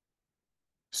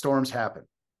 storms happen,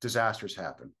 disasters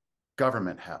happen,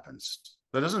 government happens.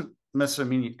 That doesn't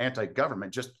necessarily mean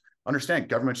anti-government. Just understand,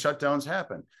 government shutdowns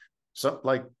happen. So,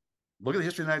 like, look at the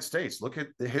history of the United States. Look at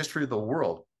the history of the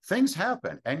world. things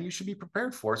happen and you should be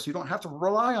prepared for it. So you don't have to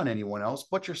rely on anyone else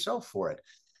but yourself for it.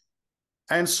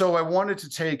 And so I wanted to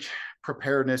take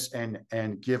preparedness and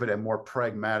give it a more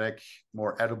pragmatic,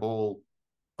 more edible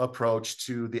approach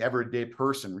to the everyday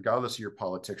person, regardless of your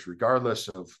politics, regardless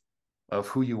of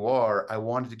who you are. I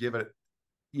wanted to give it,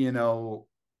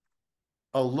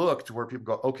 a look to where people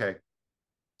go, okay,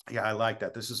 yeah, I like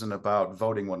that. This isn't about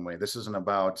voting one way. This isn't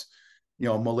about,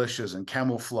 militias and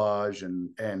camouflage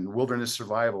and wilderness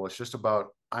survival. It's just about,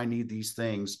 I need these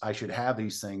things. I should have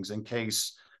these things in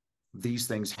case these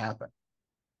things happen.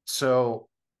 So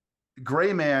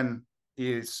Gray Man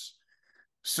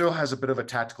still has a bit of a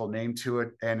tactical name to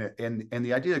it, and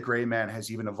the idea of Gray Man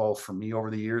has even evolved for me over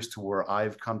the years to where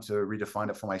I've come to redefine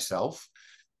it for myself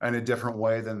in a different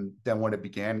way than when it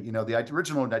began. The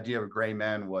original idea of Gray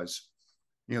Man was,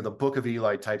 the Book of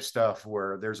Eli type stuff,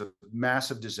 where there's a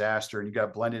massive disaster and you got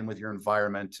to blend in with your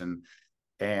environment,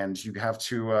 and you have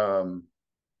to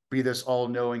be this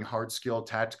all-knowing, hard-skilled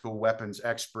tactical weapons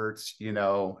expert,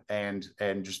 and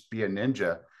just be a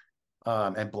ninja,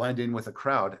 and blend in with a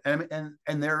crowd. And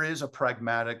there is a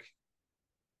pragmatic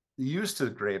use to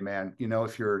the Gray Man.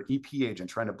 If you're an EP agent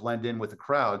trying to blend in with the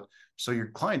crowd so your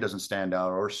client doesn't stand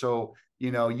out, or so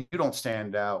you don't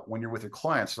stand out when you're with your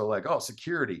clients. So like, oh,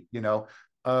 security,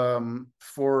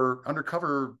 for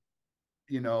undercover,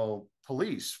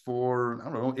 police, for, I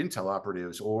don't know, intel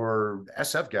operatives or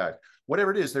SF guys,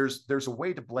 whatever it is, there's a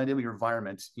way to blend in with your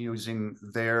environment using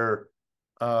their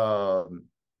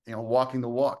walking the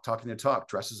walk, talking the talk,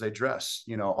 dress as they dress,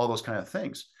 all those kind of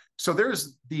things. So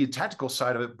there's the tactical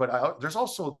side of it, but there's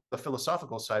also the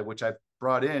philosophical side, which I've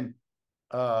brought in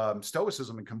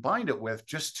Stoicism and combined it with,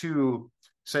 just to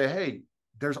say, hey,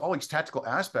 there's all these tactical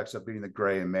aspects of being the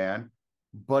Gray Man,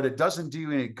 but it doesn't do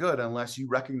you any good unless you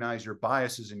recognize your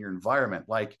biases in your environment,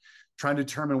 like trying to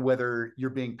determine whether you're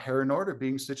being paranoid or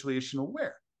being situational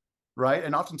aware, right?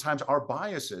 And oftentimes our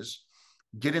biases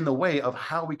get in the way of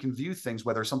how we can view things,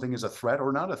 whether something is a threat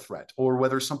or not a threat, or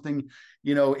whether something,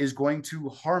 is going to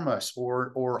harm us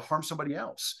or harm somebody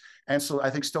else. And so I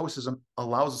think Stoicism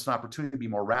allows us an opportunity to be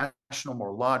more rational,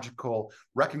 more logical,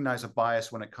 recognize a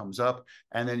bias when it comes up.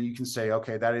 And then you can say,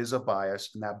 okay, that is a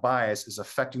bias, and that bias is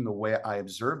affecting the way I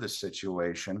observe this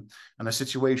situation. And the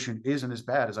situation isn't as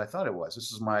bad as I thought it was.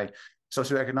 This is my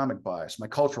socioeconomic bias, my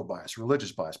cultural bias,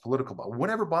 religious bias, political bias,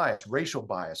 whatever bias, racial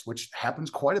bias, which happens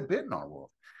quite a bit in our world.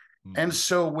 Mm-hmm. And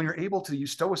so when you're able to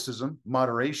use Stoicism,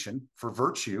 moderation, for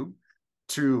virtue,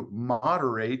 to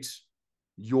moderate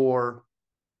your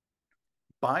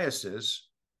biases,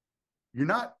 you're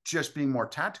not just being more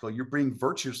tactical, you're being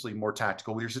virtuously more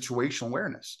tactical with your situational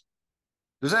awareness.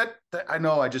 Does that I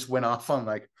know I just went off on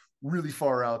like really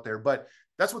far out there, but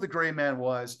that's what the Gray Man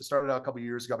was. It started out a couple of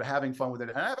years ago, but having fun with it.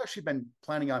 And I've actually been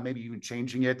planning on maybe even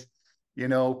changing it,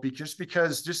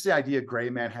 because just the idea of Gray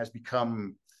Man has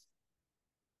become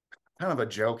kind of a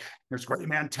joke. There's Gray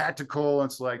Man Tactical.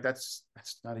 It's like, that's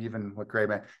not even what Gray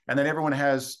Man. And then everyone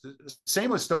has, same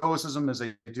with Stoicism as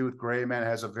they do with Gray Man,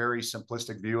 has a very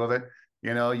simplistic view of it.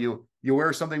 You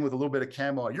wear something with a little bit of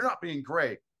camo, you're not being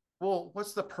gray. Well,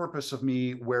 what's the purpose of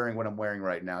me wearing what I'm wearing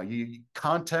right now?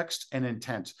 Context and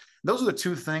intent. Those are the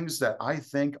two things that I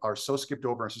think are so skipped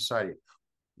over in society.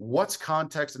 What's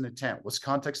context and intent? What's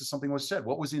context of something was said?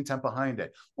 What was the intent behind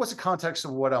it? What's the context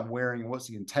of what I'm wearing? What's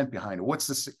the intent behind it? What's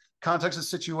the context of the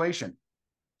situation?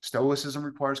 Stoicism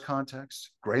requires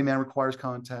context. Gray Man requires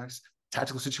context.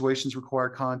 Tactical situations require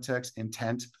context,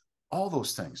 intent, all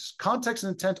those things. Context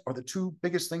and intent are the two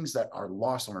biggest things that are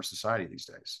lost in our society these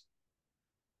days.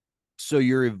 So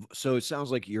it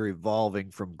sounds like you're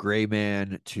evolving from Gray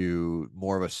Man to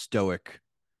more of a Stoic.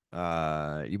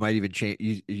 You might even change.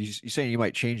 You saying you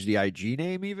might change the IG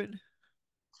name even?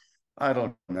 I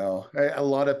don't know. A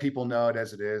lot of people know it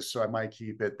as it is, so I might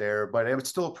keep it there. But it's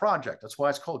still a project. That's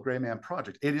why it's called Gray Man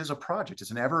Project. It is a project.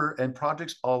 And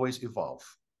projects always evolve.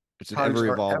 It's an ever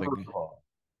evolving.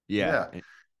 Yeah.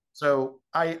 So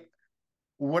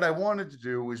what I wanted to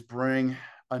do was bring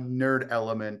a nerd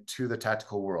element to the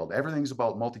tactical world. Everything's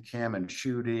about multicam and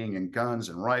shooting and guns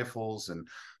and rifles and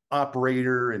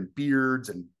operator and beards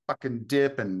and fucking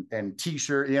dip and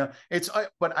t-shirt.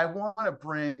 But I want to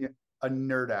bring a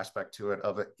nerd aspect to it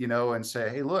and say,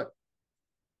 hey, look,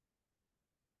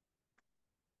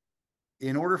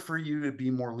 in order for you to be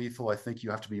more lethal, I think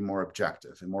you have to be more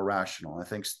objective and more rational. I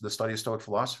think the study of Stoic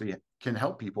philosophy can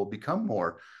help people become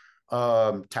more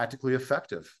tactically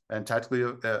effective and tactically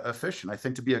efficient. I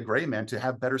think to be a Gray Man, to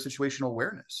have better situational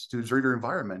awareness, to observe your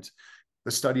environment,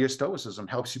 the study of Stoicism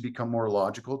helps you become more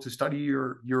logical, to study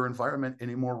your environment in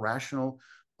a more rational,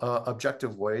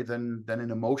 objective way than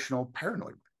an emotional,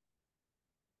 paranoid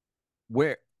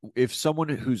way. if someone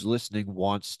who's listening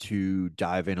wants to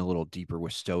dive in a little deeper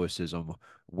with Stoicism,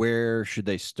 where should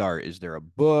they start? Is there a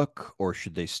book, or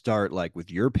should they start like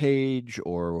with your page,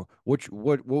 or what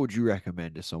would you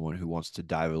recommend to someone who wants to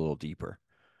dive a little deeper?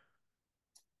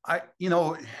 You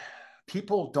know,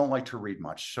 people don't like to read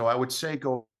much. So I would say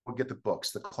go get the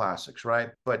books, the classics, right?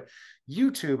 But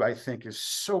YouTube, I think, is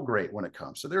so great when it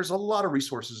comes. So there's a lot of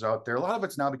resources out there. A lot of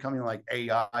it's now becoming like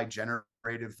AI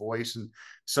generated voice. And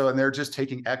they're just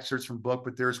taking excerpts from book.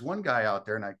 But there's one guy out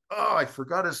there, and I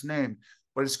forgot his name,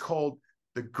 but it's called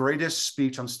The Greatest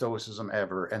Speech on Stoicism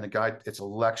Ever. And the guy, it's a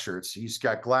lecture. He's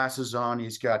got glasses on,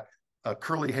 he's got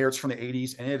curly hair. It's from the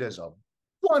 80s, and it is a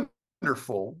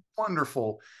wonderful,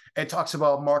 wonderful. It talks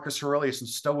about Marcus Aurelius and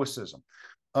Stoicism.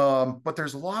 But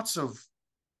there's lots of,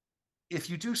 if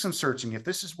you do some searching, if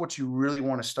this is what you really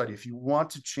want to study, if you want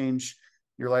to change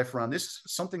your life around, this is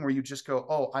something where you just go,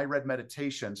 oh, I read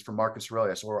Meditations from Marcus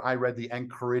Aurelius, or I read the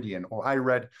Enchiridion, or I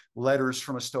read Letters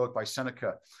from a Stoic by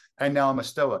Seneca, and now I'm a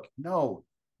Stoic. No,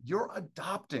 you're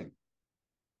adopting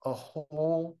a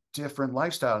whole different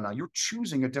lifestyle now. You're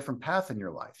choosing a different path in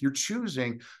your life. You're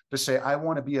choosing to say, I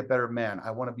want to be a better man.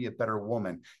 I want to be a better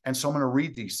woman. And so I'm going to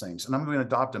read these things and I'm going to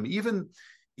adopt them. Even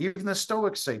the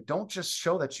Stoics say, don't just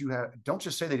say that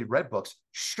you read books,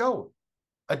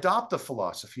 adopt the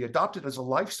philosophy, adopt it as a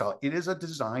lifestyle. It is a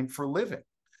design for living.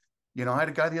 You know, I had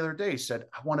a guy the other day said,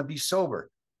 I want to be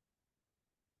sober.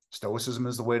 Stoicism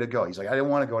is the way to go. He's like, I didn't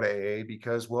want to go to AA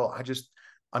because, well,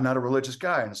 I'm not a religious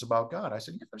guy and it's about God. I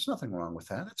said, yeah, there's nothing wrong with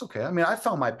that. That's okay. I mean, I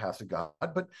found my path to God,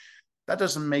 but that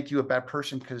doesn't make you a bad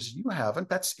person because you haven't.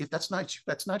 If that's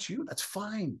not you, that's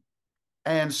fine.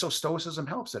 And so Stoicism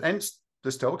helps it. And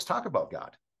the Stoics talk about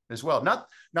God as well. Not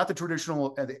the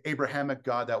traditional the Abrahamic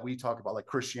God that we talk about, like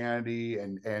Christianity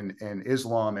and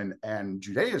Islam and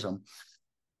Judaism,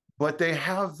 but they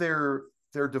have their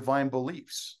divine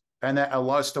beliefs. And that a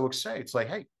lot of Stoics say, it's like,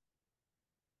 hey,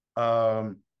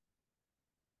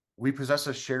 we possess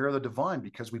a share of the divine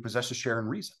because we possess a share in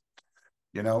reason.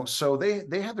 You know, so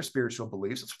they have their spiritual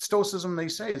beliefs. It's Stoicism, they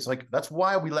say. It's like, that's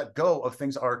why we let go of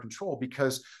things out of our control,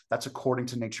 because that's according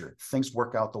to nature. Things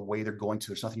work out the way they're going to.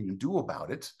 There's nothing you can do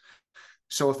about it.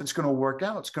 So if it's going to work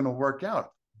out, it's going to work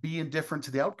out. Be indifferent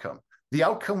to the outcome. The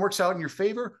outcome works out in your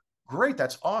favor. Great.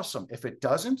 That's awesome. If it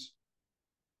doesn't,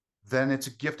 then it's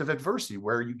a gift of adversity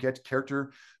where you get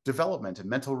character development and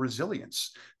mental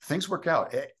resilience. Things work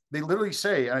out. They literally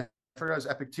say, and I forgot it was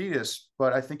Epictetus,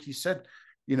 but I think he said,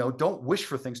 you know, don't wish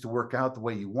for things to work out the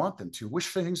way you want them to. Wish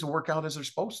for things to work out as they're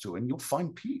supposed to, and you'll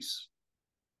find peace.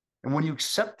 And when you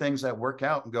accept things that work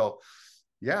out and go,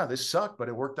 yeah, this sucked, but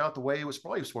it worked out the way it was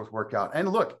probably supposed to work out. And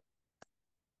look,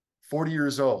 40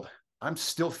 years old, I'm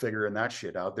still figuring that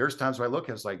shit out. There's times where I look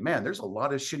and it's like, man, there's a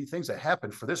lot of shitty things that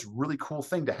happen for this really cool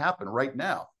thing to happen right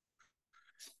now.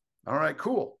 All right,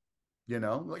 cool. You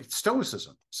know, like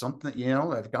Stoicism, something, you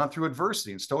know, I've gone through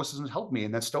adversity and Stoicism has helped me.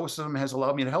 And then Stoicism has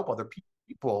allowed me to help other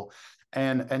people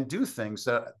and do things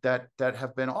that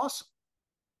have been awesome,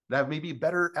 that have made me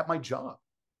better at my job.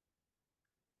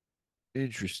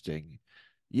 Interesting.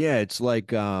 Yeah, it's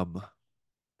like I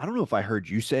don't know if I heard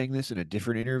you saying this in a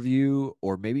different interview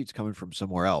or maybe it's coming from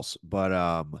somewhere else,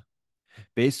 but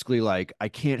basically like I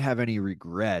can't have any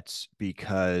regrets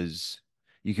because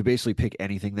you could basically pick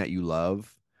anything that you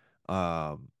love.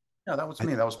 Yeah, that was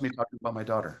me. That was me talking about my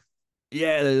daughter.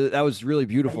 Yeah, that was really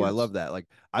beautiful. I Yes. love that. Like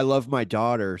I love my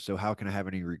daughter, so how can I have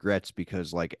any regrets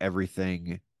because like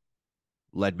everything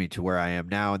led me to where I am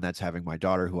now, and that's having my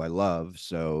daughter who I love.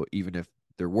 So even if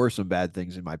there were some bad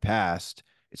things in my past,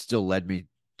 it still led me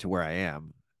to where I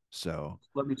am. So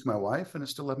It led me to my wife, and it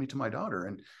still led me to my daughter.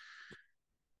 And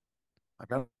I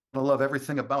got to love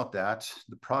everything about that,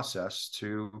 the process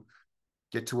to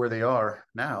get to where they are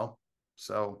now.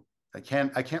 So I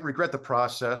can't regret the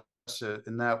process.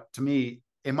 And that, to me,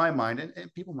 in my mind,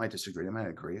 and people might disagree, they might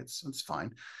agree, it's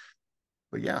fine.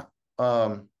 But yeah,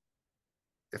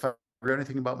 if I regret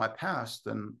anything about my past,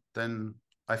 then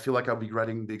I feel like I'll be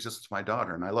regretting the existence of my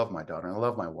daughter. And I love my daughter and I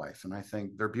love my wife, and I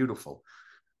think they're beautiful.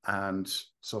 And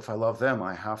so if I love them,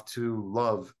 I have to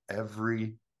love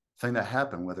everything that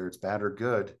happened, whether it's bad or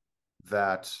good,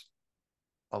 that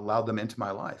allowed them into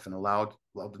my life and allowed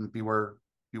them to be where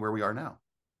we are now.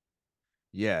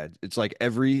 yeah, it's like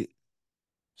every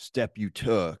step you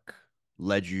took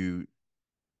led you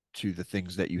to the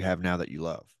things that you have now that you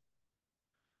love.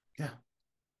 Yeah.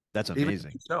 That's Even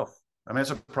amazing. yourself. I mean,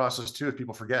 it's a process too, if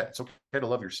people forget. It's okay to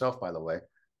love yourself, by the way.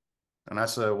 And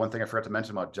that's the one thing I forgot to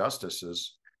mention about justice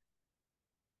is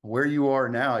where you are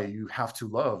now, you have to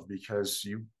love, because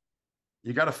you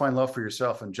got to find love for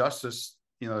yourself. And justice,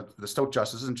 you know, the Stoic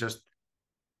justice isn't just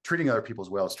treating other people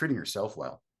well, it's treating yourself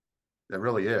well. It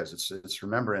really is. It's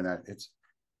remembering that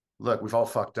look, we've all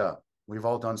fucked up. We've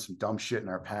all done some dumb shit in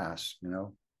our past, you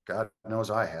know. God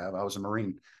knows I have. I was a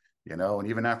Marine, you know, and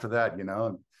even after that, you know,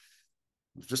 I'm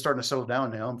just starting to settle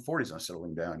down now. I'm 40s, I'm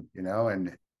settling down, you know,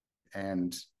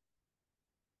 and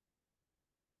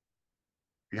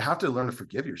you have to learn to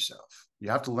forgive yourself. You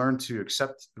have to learn to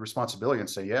accept the responsibility and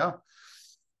say, yeah,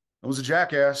 I was a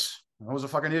jackass. I was a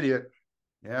fucking idiot.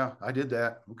 Yeah, I did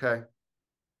that. Okay.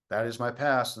 That is my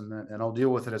past, and I'll deal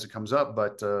with it as it comes up.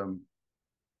 But you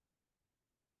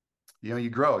know, you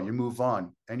grow, you move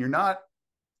on, and you're not,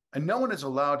 and no one is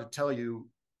allowed to tell you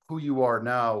who you are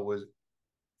now. Was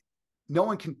no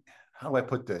one can. How do I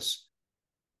put this?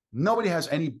 Nobody has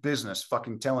any business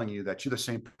fucking telling you that you're the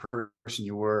same person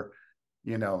you were,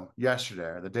 you know, yesterday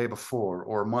or the day before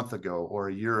or a month ago or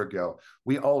a year ago.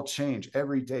 We all change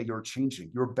every day. You're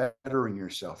changing, you're bettering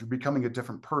yourself, you're becoming a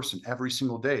different person every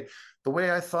single day. The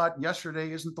way I thought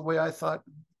yesterday isn't the way I thought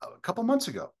a couple months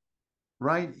ago,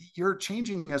 right? You're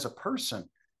changing as a person.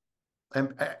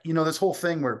 And you know, this whole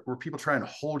thing where people try and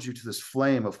hold you to this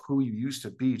flame of who you used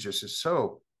to be just is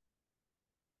so,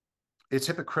 it's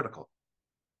hypocritical,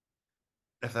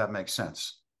 if that makes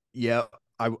sense. Yeah,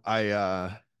 I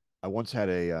once had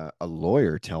a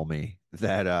lawyer tell me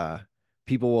that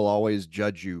people will always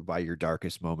judge you by your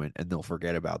darkest moment, and they'll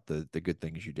forget about the good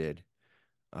things you did.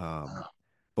 Um, Oh,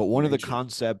 but one of the major.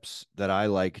 concepts that I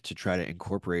like to try to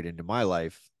incorporate into my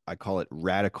life, I call it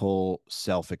radical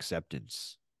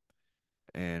self-acceptance.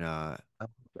 And Tell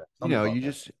me you about that.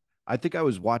 just I think I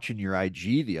was watching your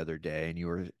IG the other day, and you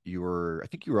were I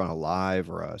think you were on a live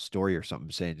or a story or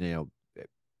something saying,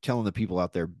 telling the people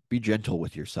out there, be gentle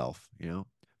with yourself,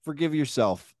 forgive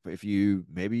yourself if you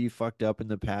maybe you fucked up in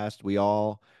the past. We're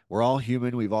all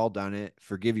human, we've all done it.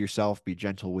 Forgive yourself, be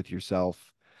gentle with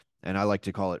yourself. And I like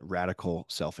to call it radical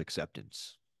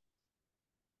self-acceptance.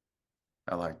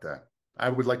 I like that. I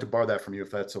would like to borrow that from you if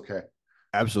that's okay.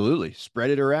 Absolutely. Spread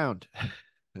it around.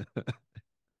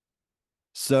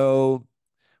 So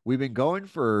we've been going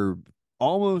for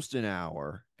almost an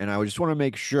hour, and I just want to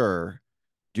make sure,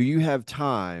 do you have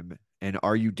time and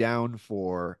are you down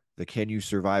for the Can You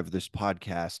Survive This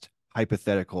podcast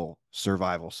hypothetical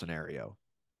survival scenario?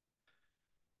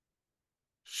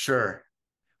 Sure.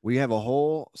 We have a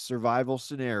whole survival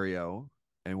scenario,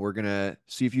 and we're going to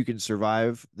see if you can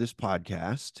survive this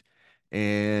podcast.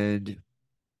 And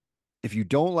if you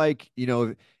don't like,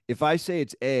 if I say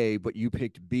it's A, but you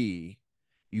picked B,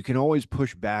 you can always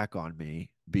push back on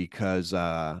me because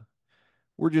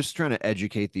we're just trying to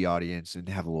educate the audience and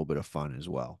have a little bit of fun as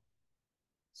well.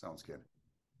 Sounds good.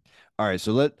 All right,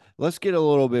 so let's get a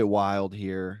little bit wild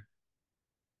here.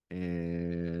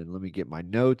 And let me get my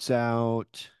notes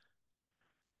out.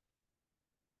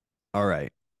 All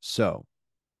right. So,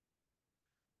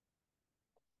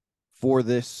 for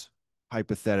this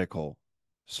hypothetical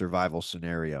survival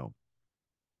scenario,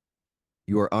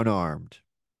 you are unarmed.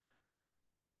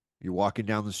 You're walking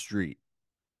down the street.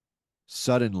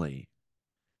 Suddenly,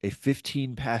 a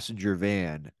 15-passenger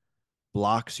van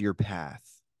blocks your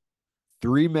path.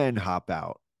 Three men hop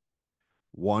out,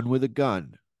 one with a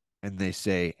gun, and they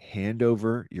say, hand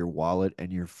over your wallet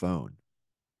and your phone.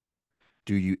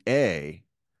 Do you A,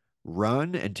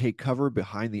 run and take cover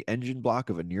behind the engine block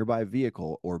of a nearby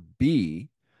vehicle, or B,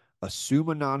 assume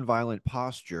a nonviolent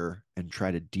posture and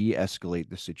try to de escalate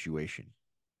the situation?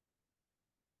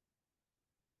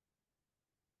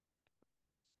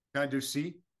 Can I do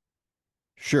C?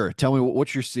 Sure. Tell me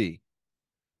what's your C?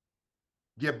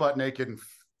 Get butt naked and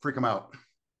freak them out.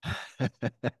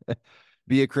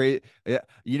 Be a crazy, yeah.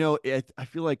 I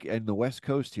feel like in the West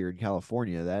Coast here in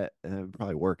California, that would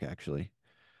probably work actually.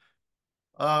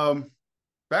 Um,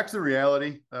 Back to the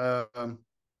reality. Am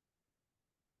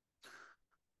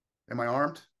I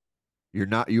armed? You're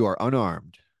not, you are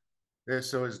unarmed. Yeah,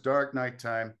 so it's dark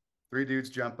nighttime. Three dudes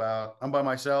jump out. I'm by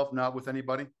myself, not with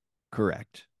anybody.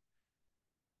 Correct.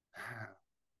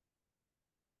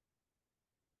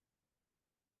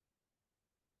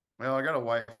 Well, I got a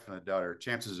wife and a daughter.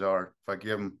 Chances are, if I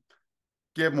give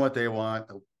them what they want,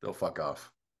 they'll fuck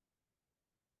off.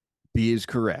 B is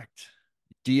correct.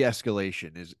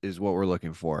 De-escalation is what we're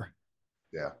looking for.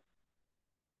 Yeah.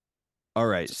 All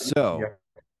right. Yeah. So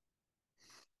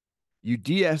you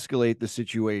de-escalate the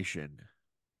situation,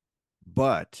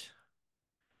 but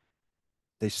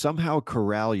they somehow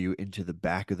corral you into the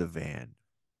back of the van.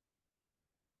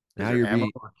 Is Now there you're ammo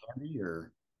being, or candy,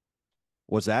 or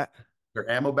what's that? there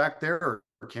ammo back there,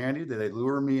 or candy? Did they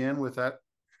lure me in with that?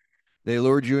 They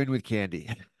lured you in with candy.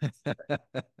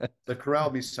 They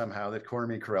corralled me somehow. They cornered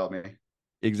me, corralled me.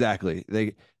 Exactly.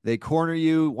 They corner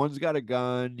you. One's got a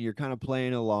gun. You're kind of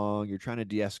playing along. You're trying to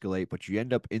de-escalate, but you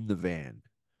end up in the van.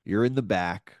 You're in the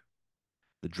back.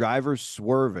 The driver's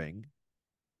swerving,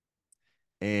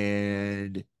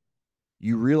 and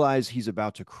you realize he's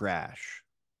about to crash.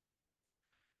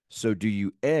 So do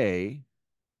you A,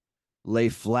 lay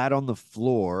flat on the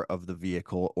floor of the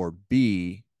vehicle, or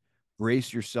B,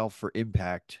 brace yourself for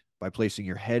impact by placing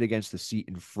your head against the seat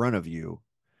in front of you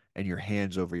and your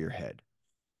hands over your head?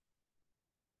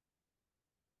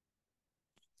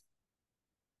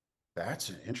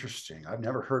 That's interesting. I've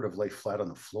never heard of lay flat on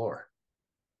the floor.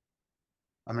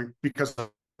 I mean, because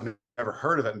I've never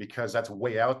heard of it, and because that's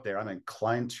way out there, I'm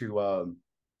inclined to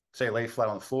say lay flat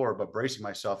on the floor, but bracing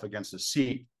myself against the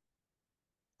seat.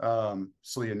 So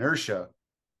the inertia,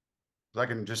 I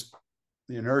can just,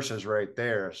 the inertia is right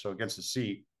there. So against the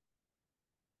seat,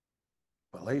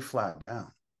 but lay flat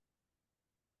down.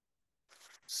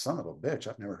 Son of a bitch.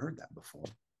 I've never heard that before.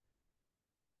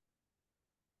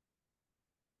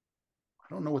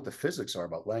 I don't know what the physics are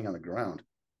about laying on the ground.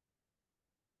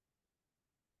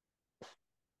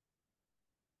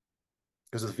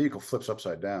 Because the vehicle flips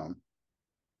upside down.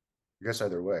 I guess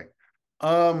either way.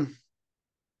 I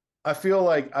feel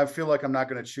like I'm not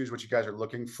going to choose what you guys are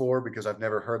looking for because I've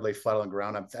never heard lay flat on the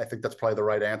ground. I think that's probably the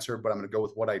right answer, but I'm going to go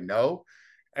with what I know,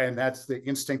 and that's the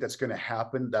instinct that's going to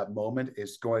happen. That moment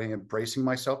is going and bracing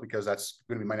myself because that's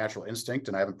going to be my natural instinct,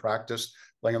 and I haven't practiced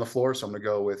laying on the floor, so I'm going to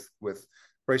go with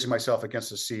bracing myself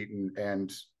against the seat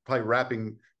and probably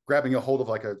grabbing a hold of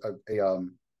like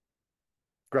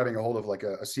grabbing a hold of like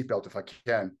a seatbelt if I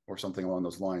can, or something along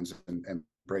those lines, and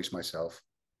brace myself.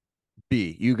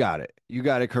 B, you got it. You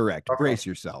got it correct. Okay. Brace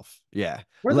yourself. Yeah.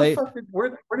 Where the fuck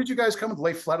where did you guys come with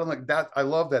lay flat on like that? I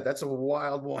love that. That's a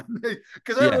wild one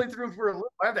because I Yeah. really threw for a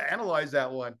loop. I have to analyze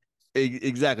that one.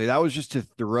 Exactly. That was just to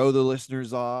throw the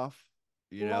listeners off,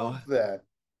 you know? Love that.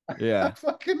 Yeah. I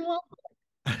fucking love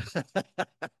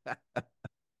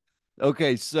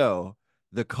Okay, so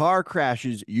the car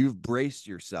crashes, you've braced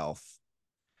yourself.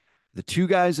 The two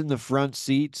guys in the front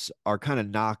seats are kind of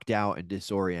knocked out and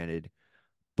disoriented,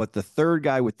 but the third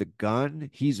guy with the gun,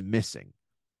 he's missing.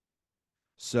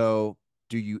 So,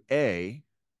 do you A,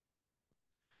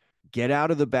 get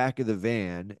out of the back of the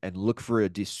van and look for a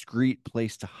discreet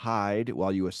place to hide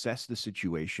while you assess the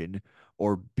situation,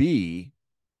 or B,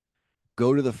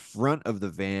 go to the front of the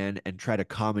van and try to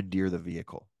commandeer the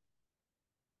vehicle?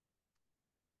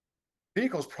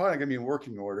 vehicle's probably gonna be in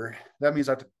working order. That means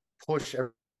I have to push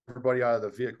everybody out of the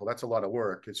vehicle. That's a lot of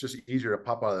work. It's just easier to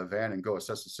pop out of the van and go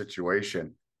assess the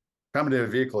situation. Coming to a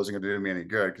vehicle isn't going to do me any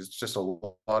good because it's just a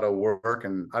lot of work,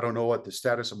 and I don't know what the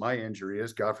status of my injury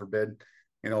is. God forbid,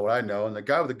 you know what I know. And the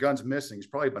guy with the gun's missing. He's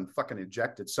probably been fucking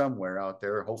ejected somewhere out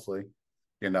there. Hopefully,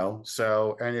 you know.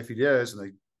 So, and if he is,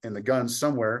 and the gun's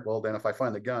somewhere, well, then if I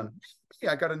find the gun,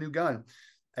 yeah, I got a new gun,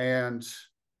 and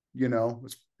you know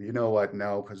what?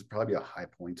 No, because it's probably a high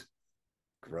point.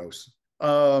 Gross.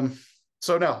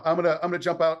 So no, I'm gonna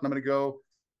jump out and I'm gonna go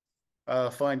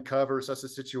find cover, assess the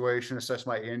situation, assess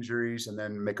my injuries, and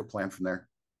then make a plan from there.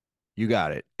 You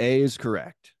got it. A is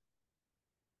correct.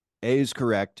 A is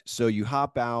correct. So you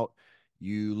hop out,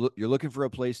 you're looking for a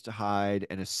place to hide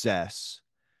and assess.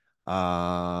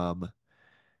 Um,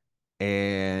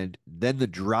 and then the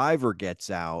driver gets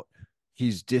out.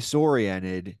 He's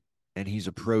disoriented and he's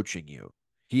approaching you.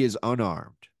 He is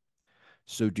unarmed.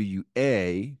 So do you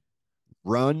A,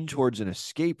 run towards an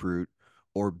escape route,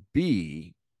 or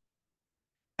B,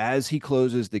 as he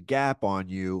closes the gap on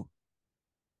you,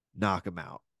 knock him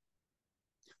out?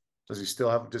 Does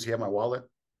he have my wallet?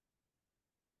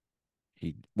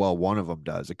 Well, one of them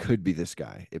does. It could be this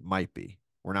guy. It might be.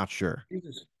 We're not sure.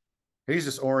 He's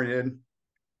disoriented.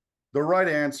 The right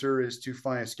answer is to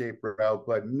find escape route,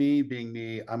 but me being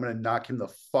me, I'm gonna knock him the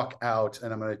fuck out,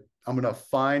 and I'm gonna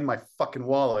find my fucking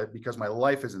wallet because my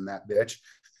life is in that bitch.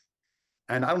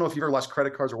 And I don't know if you've ever lost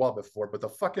credit cards or wallet before, but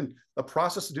the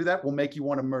process to do that will make you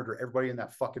want to murder everybody in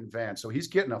that fucking van. So he's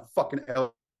getting a fucking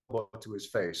elbow to his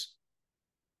face.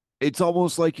 It's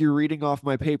almost like you're reading off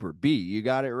my paper. B, you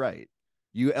got it right.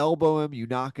 You elbow him, you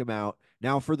knock him out.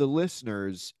 Now, for the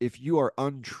listeners, if you are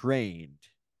untrained,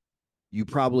 you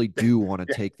probably do want to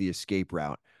Yeah. take the escape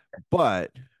route.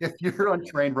 But If you're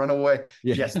untrained, run away.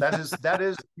 yeah. Yes, that is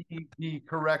the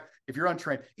correct. If you're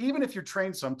untrained, even if you're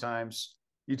trained, sometimes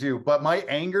you do. But my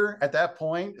anger at that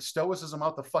point, stoicism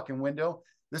out the fucking window.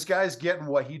 This guy's getting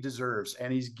what he deserves,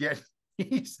 and he's that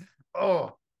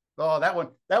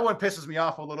one pisses me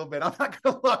off a little bit. I'm not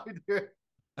gonna lie, dude.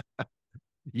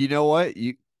 You know what?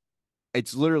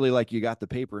 It's literally like you got the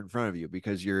paper in front of you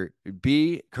because you're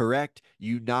B, correct.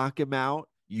 You knock him out,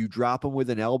 you drop him with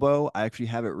an elbow. I actually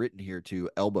have it written here to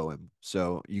elbow him.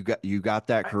 So you got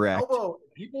that correct. Elbow,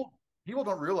 people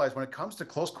don't realize when it comes to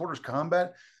close quarters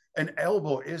combat, an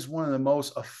elbow is one of the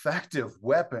most effective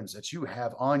weapons that you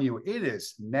have on you. It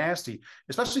is nasty,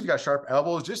 especially if you got sharp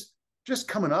elbows. Just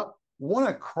coming up, one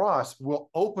across will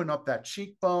open up that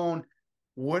cheekbone.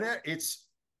 Whatever, it's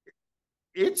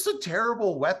a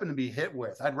terrible weapon to be hit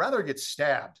with. I'd rather get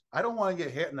stabbed. I don't want to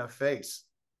get hit in the face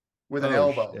with an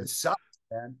elbow. Shit. It sucks,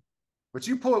 man. But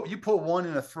you put one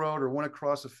in the throat or one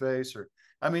across the face, or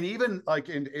I mean, even like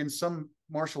in some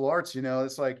martial arts,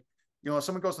 it's like, if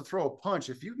someone goes to throw a punch,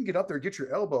 if you can get up there, get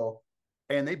your elbow,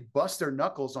 and they bust their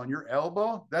knuckles on your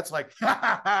elbow, that's like,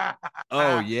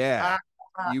 oh yeah,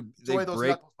 enjoy those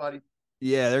knuckles, buddy.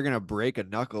 Yeah, they're gonna break a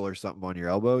knuckle or something on your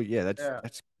elbow. Yeah,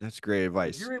 that's great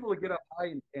advice. If you're able to get up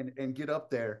high and get up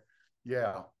there,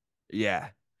 yeah. Yeah.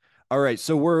 All right,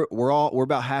 so we're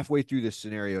about halfway through this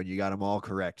scenario, and you got them all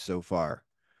correct so far.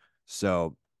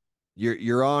 So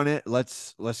you're on it.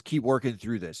 Let's keep working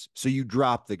through this. So you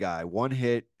drop the guy, one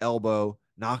hit, elbow,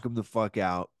 knock him the fuck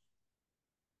out.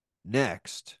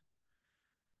 Next,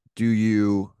 do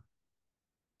you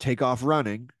take off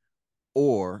running,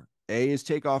 or A is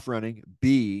take off running,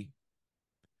 B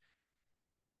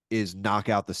is knock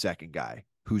out the second guy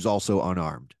who's also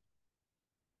unarmed?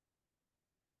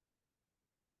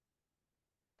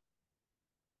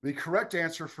 The correct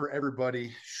answer for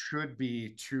everybody should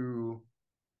be to,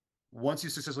 once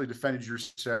you successfully defended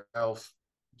yourself,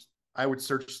 I would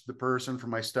search the person for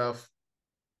my stuff.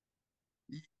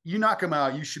 You knock them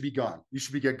out, you should be gone. You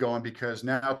should get going, because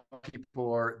now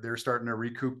they're starting to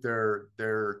recoup their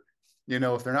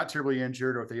if they're not terribly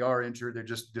injured, or if they are injured, they're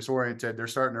just disoriented. They're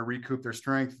starting to recoup their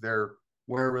strength, their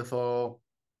wherewithal,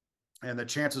 and the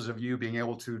chances of you being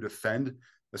able to defend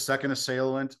the second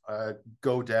assailant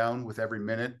go down with every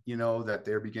minute, that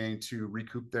they're beginning to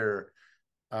recoup their,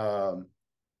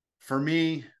 for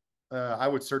me, I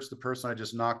would search the person I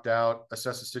just knocked out,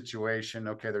 assess the situation.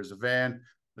 Okay, there's a van,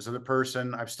 there's another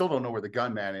person. I still don't know where the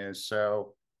gunman is.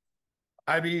 So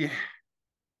I'd be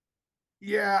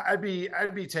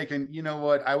taking,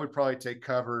 I would probably take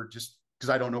cover, just because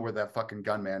I don't know where that fucking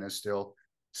gunman is still.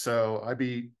 So I'd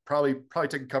be probably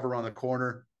taking cover around the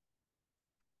corner,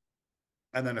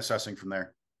 and then assessing from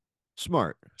there.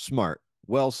 Smart.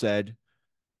 Well said.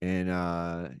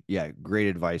 And yeah, great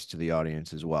advice to the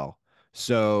audience as well.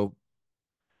 So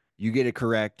you get it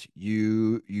correct.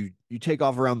 You take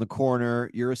off around the corner,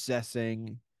 you're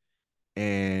assessing,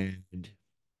 and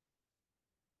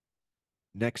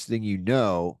next thing you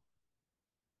know,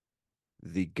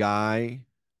 the guy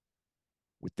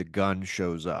with the gun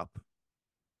shows up.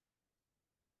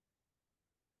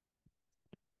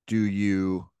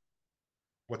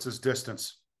 What's his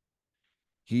distance?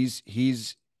 He's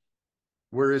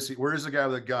Where is he? Where is the guy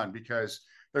with a gun? Because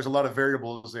there's a lot of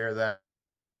variables there that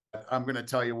I'm going to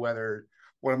tell you what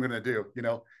I'm going to do.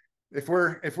 If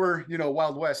we're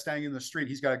Wild West, standing in the street,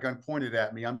 he's got a gun pointed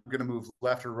at me, I'm going to move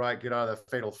left or right, get out of the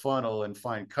fatal funnel and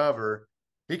find cover.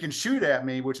 He can shoot at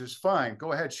me, which is fine.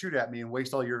 Go ahead, shoot at me and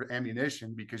waste all your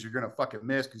ammunition, because you're going to fucking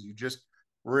miss, because you just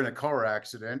were in a car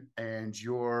accident, and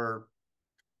your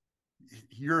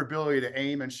ability to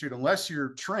aim and shoot, unless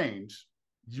you're trained,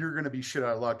 you're going to be shit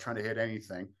out of luck trying to hit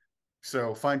anything.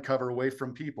 So find cover away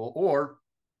from people, or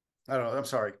I don't know. I'm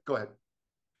sorry. Go ahead.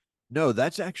 No,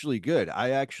 that's actually good.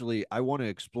 I want to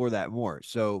explore that more.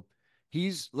 So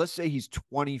let's say he's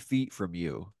 20 feet from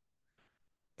you.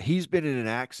 He's been in an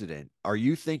accident. Are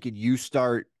you thinking you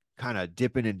start kind of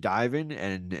dipping and diving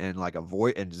and like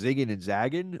avoid and zigging and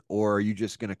zagging, or are you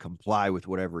just going to comply with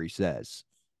whatever he says?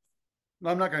 No,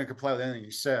 I'm not going to comply with anything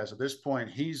he says. At this point,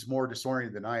 he's more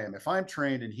disoriented than I am. If I'm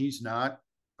trained and he's not,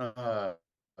 I'm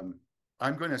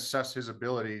going to assess his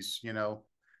abilities.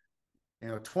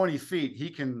 20 feet,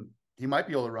 he might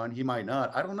be able to run. He might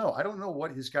not. I don't know. I don't know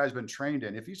what his guy's been trained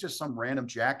in. If he's just some random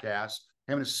jackass,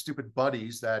 him and his stupid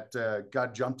buddies that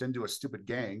got jumped into a stupid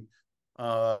gang,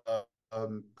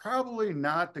 probably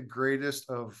not the greatest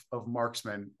of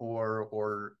marksmen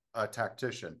or a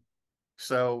tactician.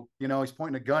 So, he's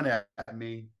pointing a gun at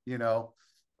me,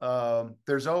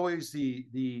 there's always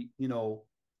the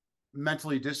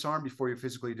mentally disarm before you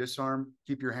physically disarm.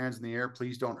 Keep your hands in the air.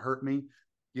 Please don't hurt me.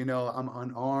 I'm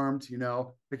unarmed,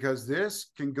 because this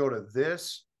can go to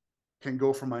this, can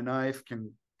go from my knife,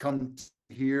 can come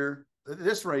here.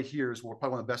 This right here is probably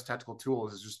one of the best tactical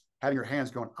tools, is just having your hands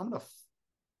going, I'm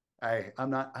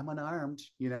unarmed,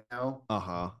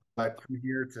 Uh-huh. but I'm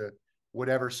here to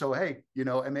whatever. So, hey,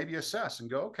 and maybe assess and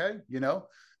go, okay,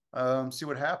 see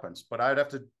what happens. But I'd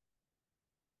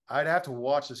have to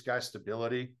watch this guy's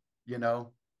stability,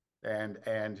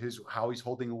 and his how he's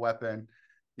holding a weapon.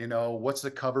 You know, what's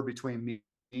the cover between me?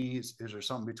 Is there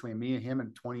something between me and him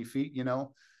and 20 feet? You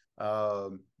know,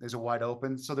 is it wide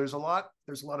open? So there's a lot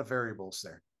of variables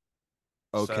there.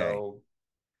 Okay. So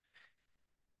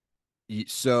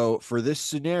So for this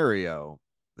scenario,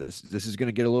 this is going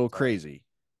to get a little sorry. crazy.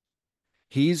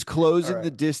 He's All closing right.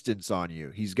 the distance on you.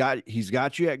 He's got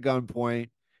you at gunpoint.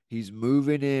 He's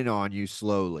moving in on you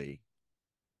slowly.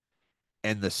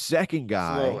 And the second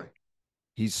guy, Slowly.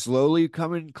 he's slowly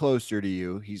coming closer to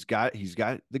you. He's got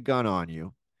the gun on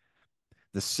you.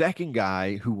 The second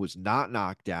guy who was not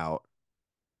knocked out,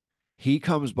 he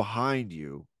comes behind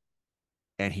you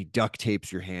and he duct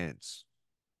tapes your hands.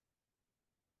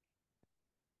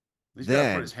 He's got to put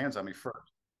Then his hands on me first. I'm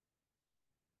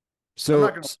so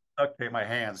not going to duct tape my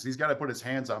hands. He's got to put his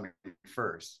hands on me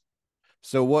first.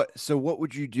 so what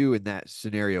would you do in that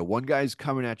scenario? One guy's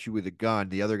coming at you with a gun,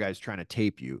 the other guy's trying to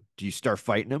tape you. Do you start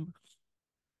fighting him?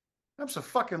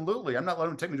 Absolutely. I'm not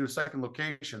letting him take me to a second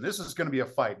location. This is going to be a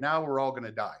fight. Now we're all going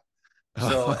to die.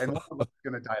 So, and one of us is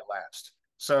going to die last.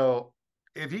 So,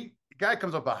 if he guy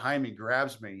comes up behind me,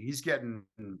 grabs me, he's getting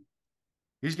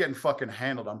fucking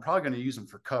handled. I'm probably going to use him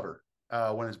for cover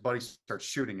when his buddy starts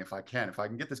shooting. If I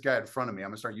can get this guy in front of me, I'm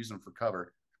going to start using him for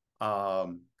cover.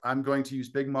 I'm going to use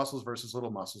big muscles versus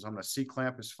little muscles. I'm going to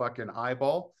C-clamp his fucking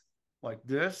eyeball like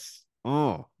this,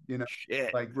 Oh, you know,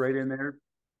 shit. like right in there,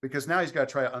 because now he's got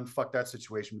to try to unfuck that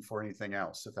situation before anything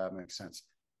else, if that makes sense.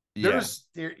 Yeah.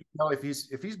 If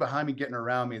he's behind me getting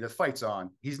around me, the fight's on.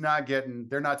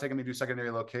 They're not taking me to a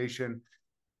secondary location.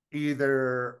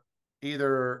 Either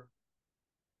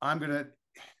I'm gonna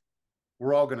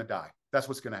we're all gonna die. That's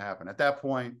what's gonna happen. At that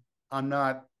point, I'm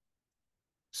not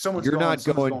someone's You're going, not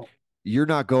someone's going going. you're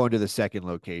not going to the second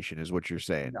location is what you're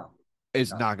saying. No,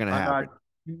 It's no. not going to I'm happen. not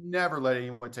never let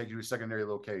anyone take you to a secondary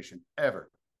location. Ever.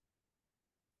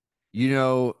 You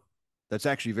know, that's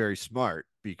actually very smart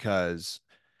because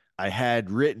I had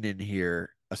written in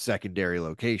here a secondary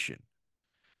location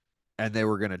and they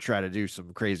were going to try to do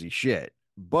some crazy shit.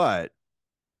 But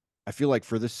I feel like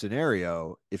for this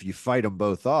scenario, if you fight them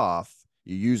both off,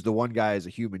 you use the one guy as a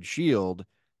human shield,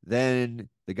 then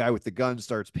the guy with the gun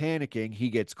starts panicking, he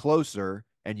gets closer,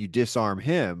 and you disarm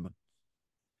him.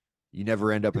 You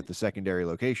never end up at the secondary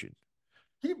location.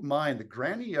 Keep in mind, the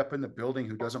granny up in the building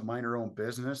who doesn't mind her own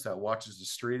business that watches the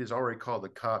street has already called the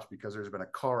cops because there's been a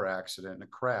car accident and a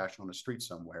crash on the street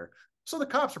somewhere. So the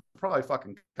cops are probably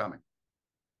fucking coming.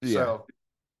 Yeah. So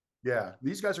yeah,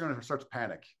 these guys are going to start to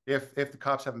panic if the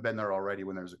cops haven't been there already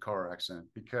when there's a car accident.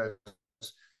 Because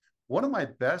one of my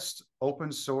best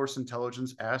open source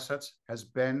intelligence assets has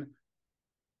been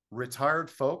retired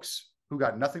folks who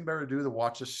got nothing better to do than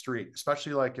watch the street,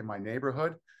 especially like in my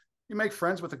neighborhood. You make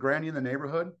friends with a granny in the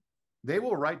neighborhood, they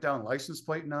will write down license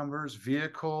plate numbers,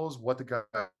 vehicles, what the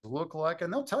guys look like,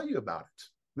 and they'll tell you about it.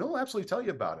 They'll absolutely tell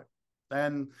you about it.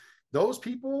 And those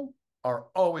people are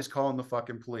always calling the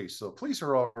fucking police. So the police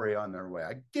are already on their way.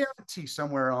 I guarantee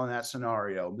somewhere on that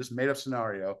scenario, this made up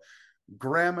scenario,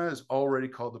 grandma has already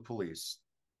called the police.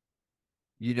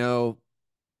 You know,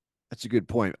 that's a good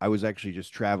point. I was actually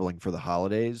just traveling for the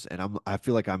holidays and I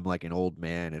feel like I'm like an old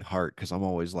man at heart because I'm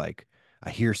always like I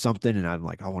hear something and I'm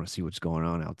like I want to see what's going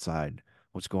on outside.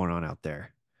 What's going on out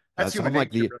there? That's So human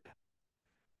nature.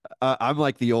 I'm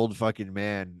like the old fucking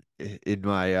man in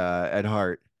my at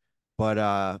heart.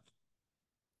 But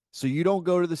so you don't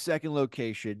go to the second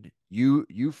location.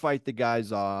 You fight the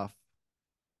guys off.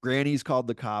 Granny's called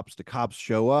the cops. The cops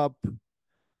show up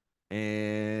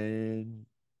and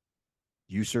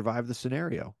you survive the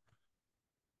scenario.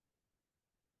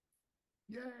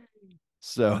 Yay.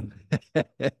 So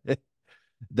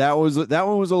that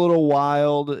one was a little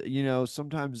wild. You know,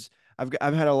 sometimes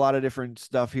I've had a lot of different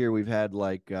stuff here. We've had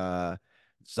like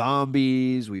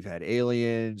zombies, we've had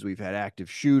aliens, we've had active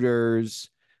shooters.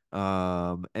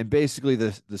 And basically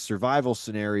the survival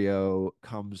scenario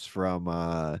comes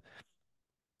from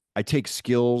I take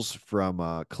skills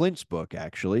from Clint's book,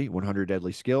 actually, 100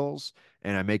 Deadly Skills,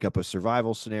 and I make up a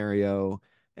survival scenario.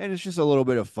 And it's just a little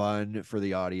bit of fun for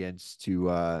the audience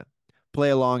to play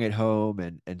along at home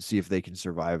and see if they can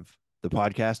survive the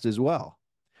podcast as well.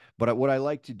 But what I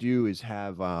like to do is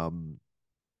have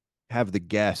the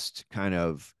guest kind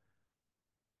of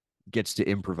gets to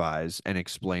improvise and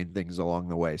explain things along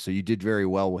the way. So you did very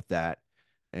well with that.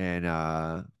 And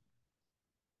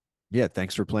yeah,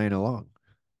 thanks for playing along.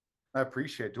 I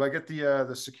appreciate it. Do I get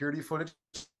the security footage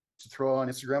to throw on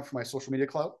Instagram for my social media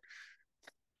clout?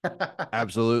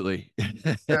 Absolutely.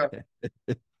 Yeah.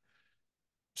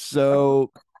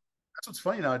 So That's what's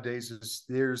funny nowadays is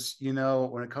there's, you know,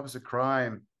 when it comes to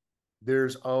crime,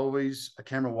 there's always a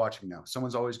camera watching now.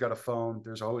 Someone's always got a phone.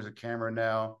 There's always a camera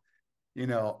now.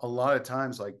 A lot of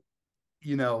times, like,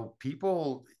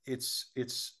 people,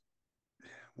 it's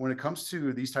when it comes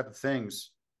to these type of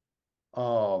things,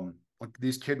 like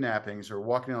these kidnappings or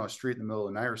walking on the street in the middle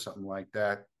of the night or something like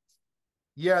that.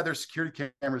 Yeah, there's security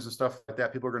cameras and stuff like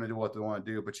that. People are going to do what they want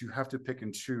to do, but you have to pick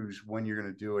and choose when you're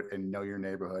going to do it and know your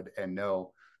neighborhood and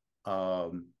know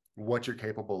what you're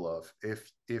capable of.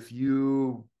 If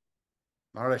you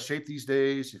are out of shape these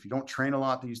days, if you don't train a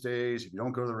lot these days, if you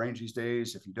don't go to the range these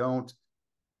days, if you don't,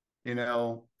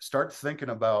 start thinking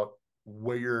about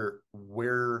where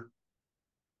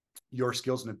your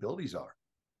skills and abilities are,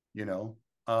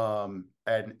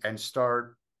 and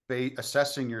start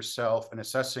assessing yourself and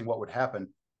assessing what would happen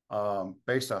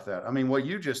based off that. I mean, what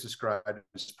you just described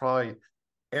is probably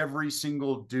every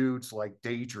single dude's like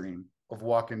daydream of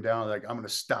walking down, like, I'm going to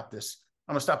stop this.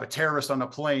 I'm going to stop a terrorist on a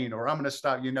plane, or I'm going to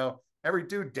stop, every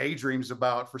dude daydreams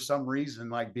about, for some reason,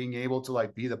 like being able to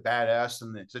like be the badass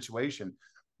in the situation.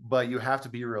 But you have to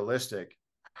be realistic.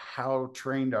 How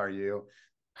trained are you?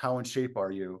 How in shape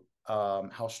are you?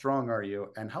 How strong are you?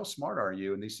 And how smart are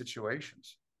you in these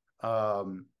situations?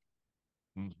 And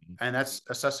that's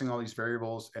assessing all these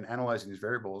variables and analyzing these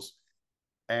variables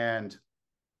and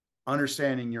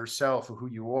understanding yourself, who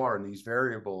you are in these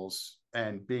variables,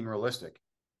 and being realistic.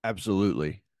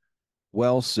 Absolutely.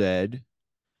 Well said.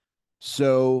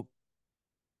 So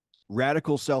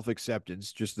radical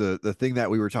self-acceptance, just the thing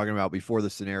that we were talking about before the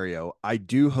scenario, I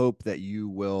do hope that you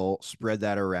will spread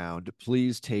that around.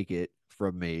 Please take it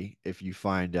from me if you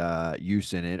find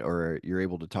use in it, or you're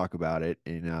able to talk about it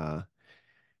in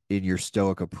your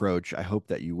Stoic approach. I hope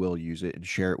that you will use it and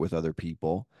share it with other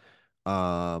people.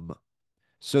 um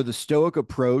so the Stoic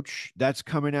approach, that's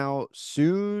coming out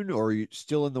soon, or are you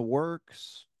still in the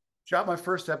works? Shot my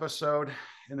first episode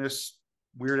in this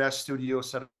weird ass studio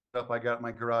setup I got in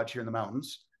my garage here in the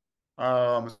mountains.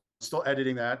 Still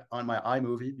editing that on my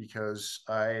iMovie because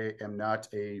I am not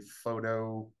a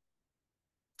Photoshop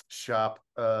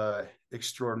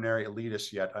extraordinary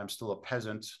elitist yet. I'm still a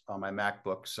peasant on my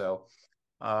MacBook. So,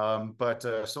 but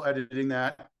still editing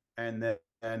that, and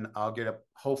then I'll get it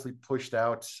hopefully pushed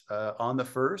out on the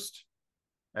first,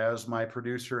 as my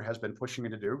producer has been pushing me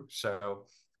to do. So,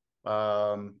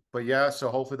 but yeah, so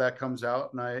hopefully that comes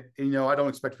out, and I don't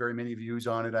expect very many views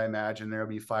on it. I imagine there'll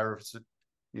be 5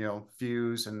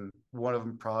 views, and one of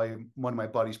my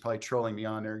buddies probably trolling me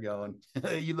on there going,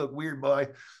 you look weird, boy.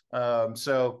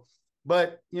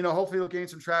 But hopefully it'll gain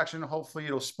some traction. Hopefully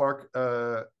it'll spark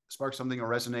something or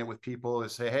resonate with people to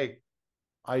say, hey,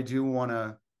 I do want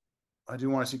to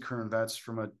see current events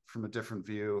from a different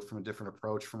view, from a different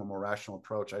approach, from a more rational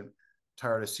approach. I'm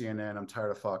tired of CNN. I'm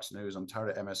tired of Fox News. I'm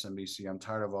tired of MSNBC. I'm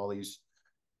tired of all these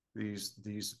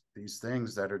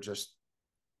things that are just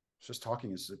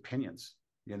talking as opinions,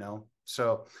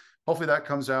 So hopefully that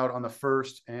comes out on the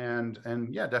first, and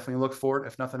yeah, definitely look for it.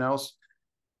 If nothing else,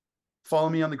 follow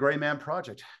me on the Gray Man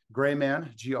Project. Gray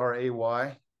Man,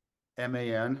 GRAYMAN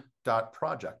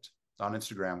 .project on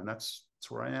Instagram, and that's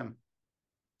where I am.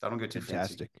 I don't get too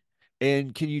Fantastic. fancy.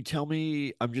 And can you tell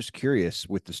me, I'm just curious,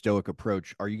 with the Stoic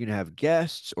approach, are you going to have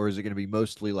guests, or is it going to be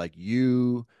mostly like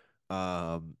you,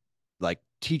 um, like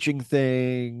teaching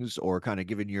things, or kind of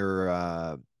giving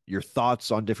your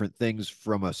thoughts on different things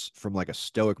from like a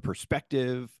Stoic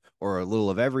perspective, or a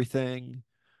little of everything?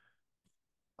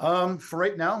 For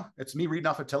right now, it's me reading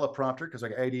off a teleprompter because I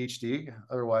got ADHD.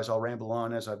 Otherwise, I'll ramble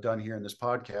on as I've done here in this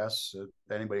podcast. So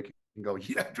anybody can go,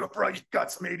 yeah, bro, you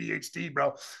got some ADHD,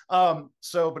 bro. But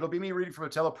it'll be me reading from a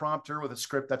teleprompter with a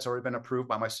script that's already been approved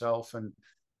by myself and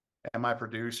my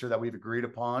producer that we've agreed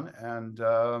upon, and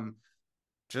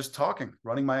just talking,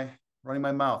 running my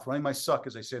mouth, running my suck,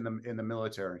 as they say in the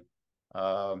military.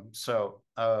 But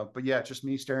yeah, just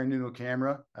me staring into a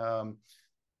camera.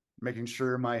 Making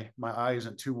sure my eye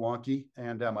isn't too wonky,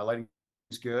 and my lighting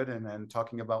is good, and then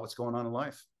talking about what's going on in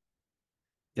life.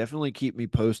 Definitely keep me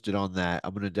posted on that.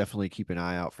 I'm going to definitely keep an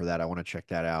eye out for that. I want to check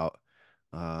that out.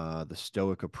 The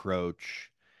Stoic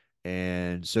approach.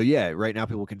 And so, yeah, right now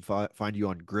people can find you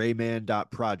on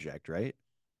grayman.project, right?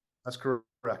 That's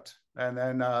correct. And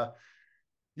then,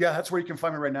 yeah, that's where you can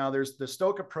find me right now. There's the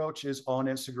Stoic approach is on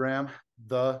Instagram,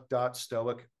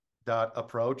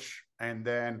 the.stoic.approach. And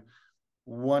then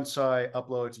once I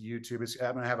upload it to YouTube,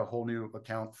 I'm going to have a whole new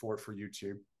account for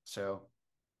YouTube. So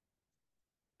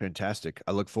fantastic.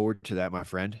 I look forward to that, my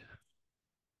friend.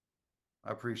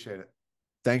 I appreciate it.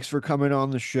 Thanks for coming on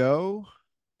the show.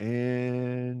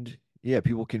 And yeah,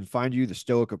 people can find you, the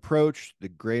Stoic approach, the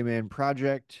Gray Man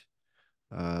Project.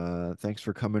 Thanks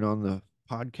for coming on the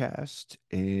podcast.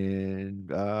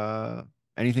 And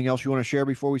Anything else you want to share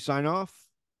before we sign off?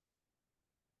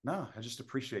 No, I just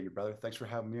appreciate you, brother. Thanks for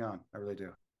having me on. I really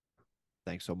do.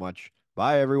 Thanks so much.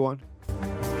 Bye, everyone.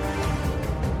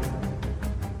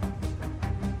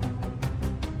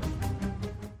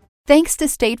 Thanks to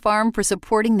State Farm for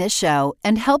supporting this show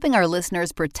and helping our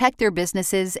listeners protect their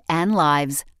businesses and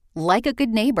lives. Like a good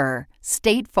neighbor,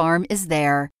 State Farm is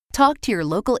there. Talk to your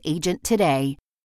local agent today.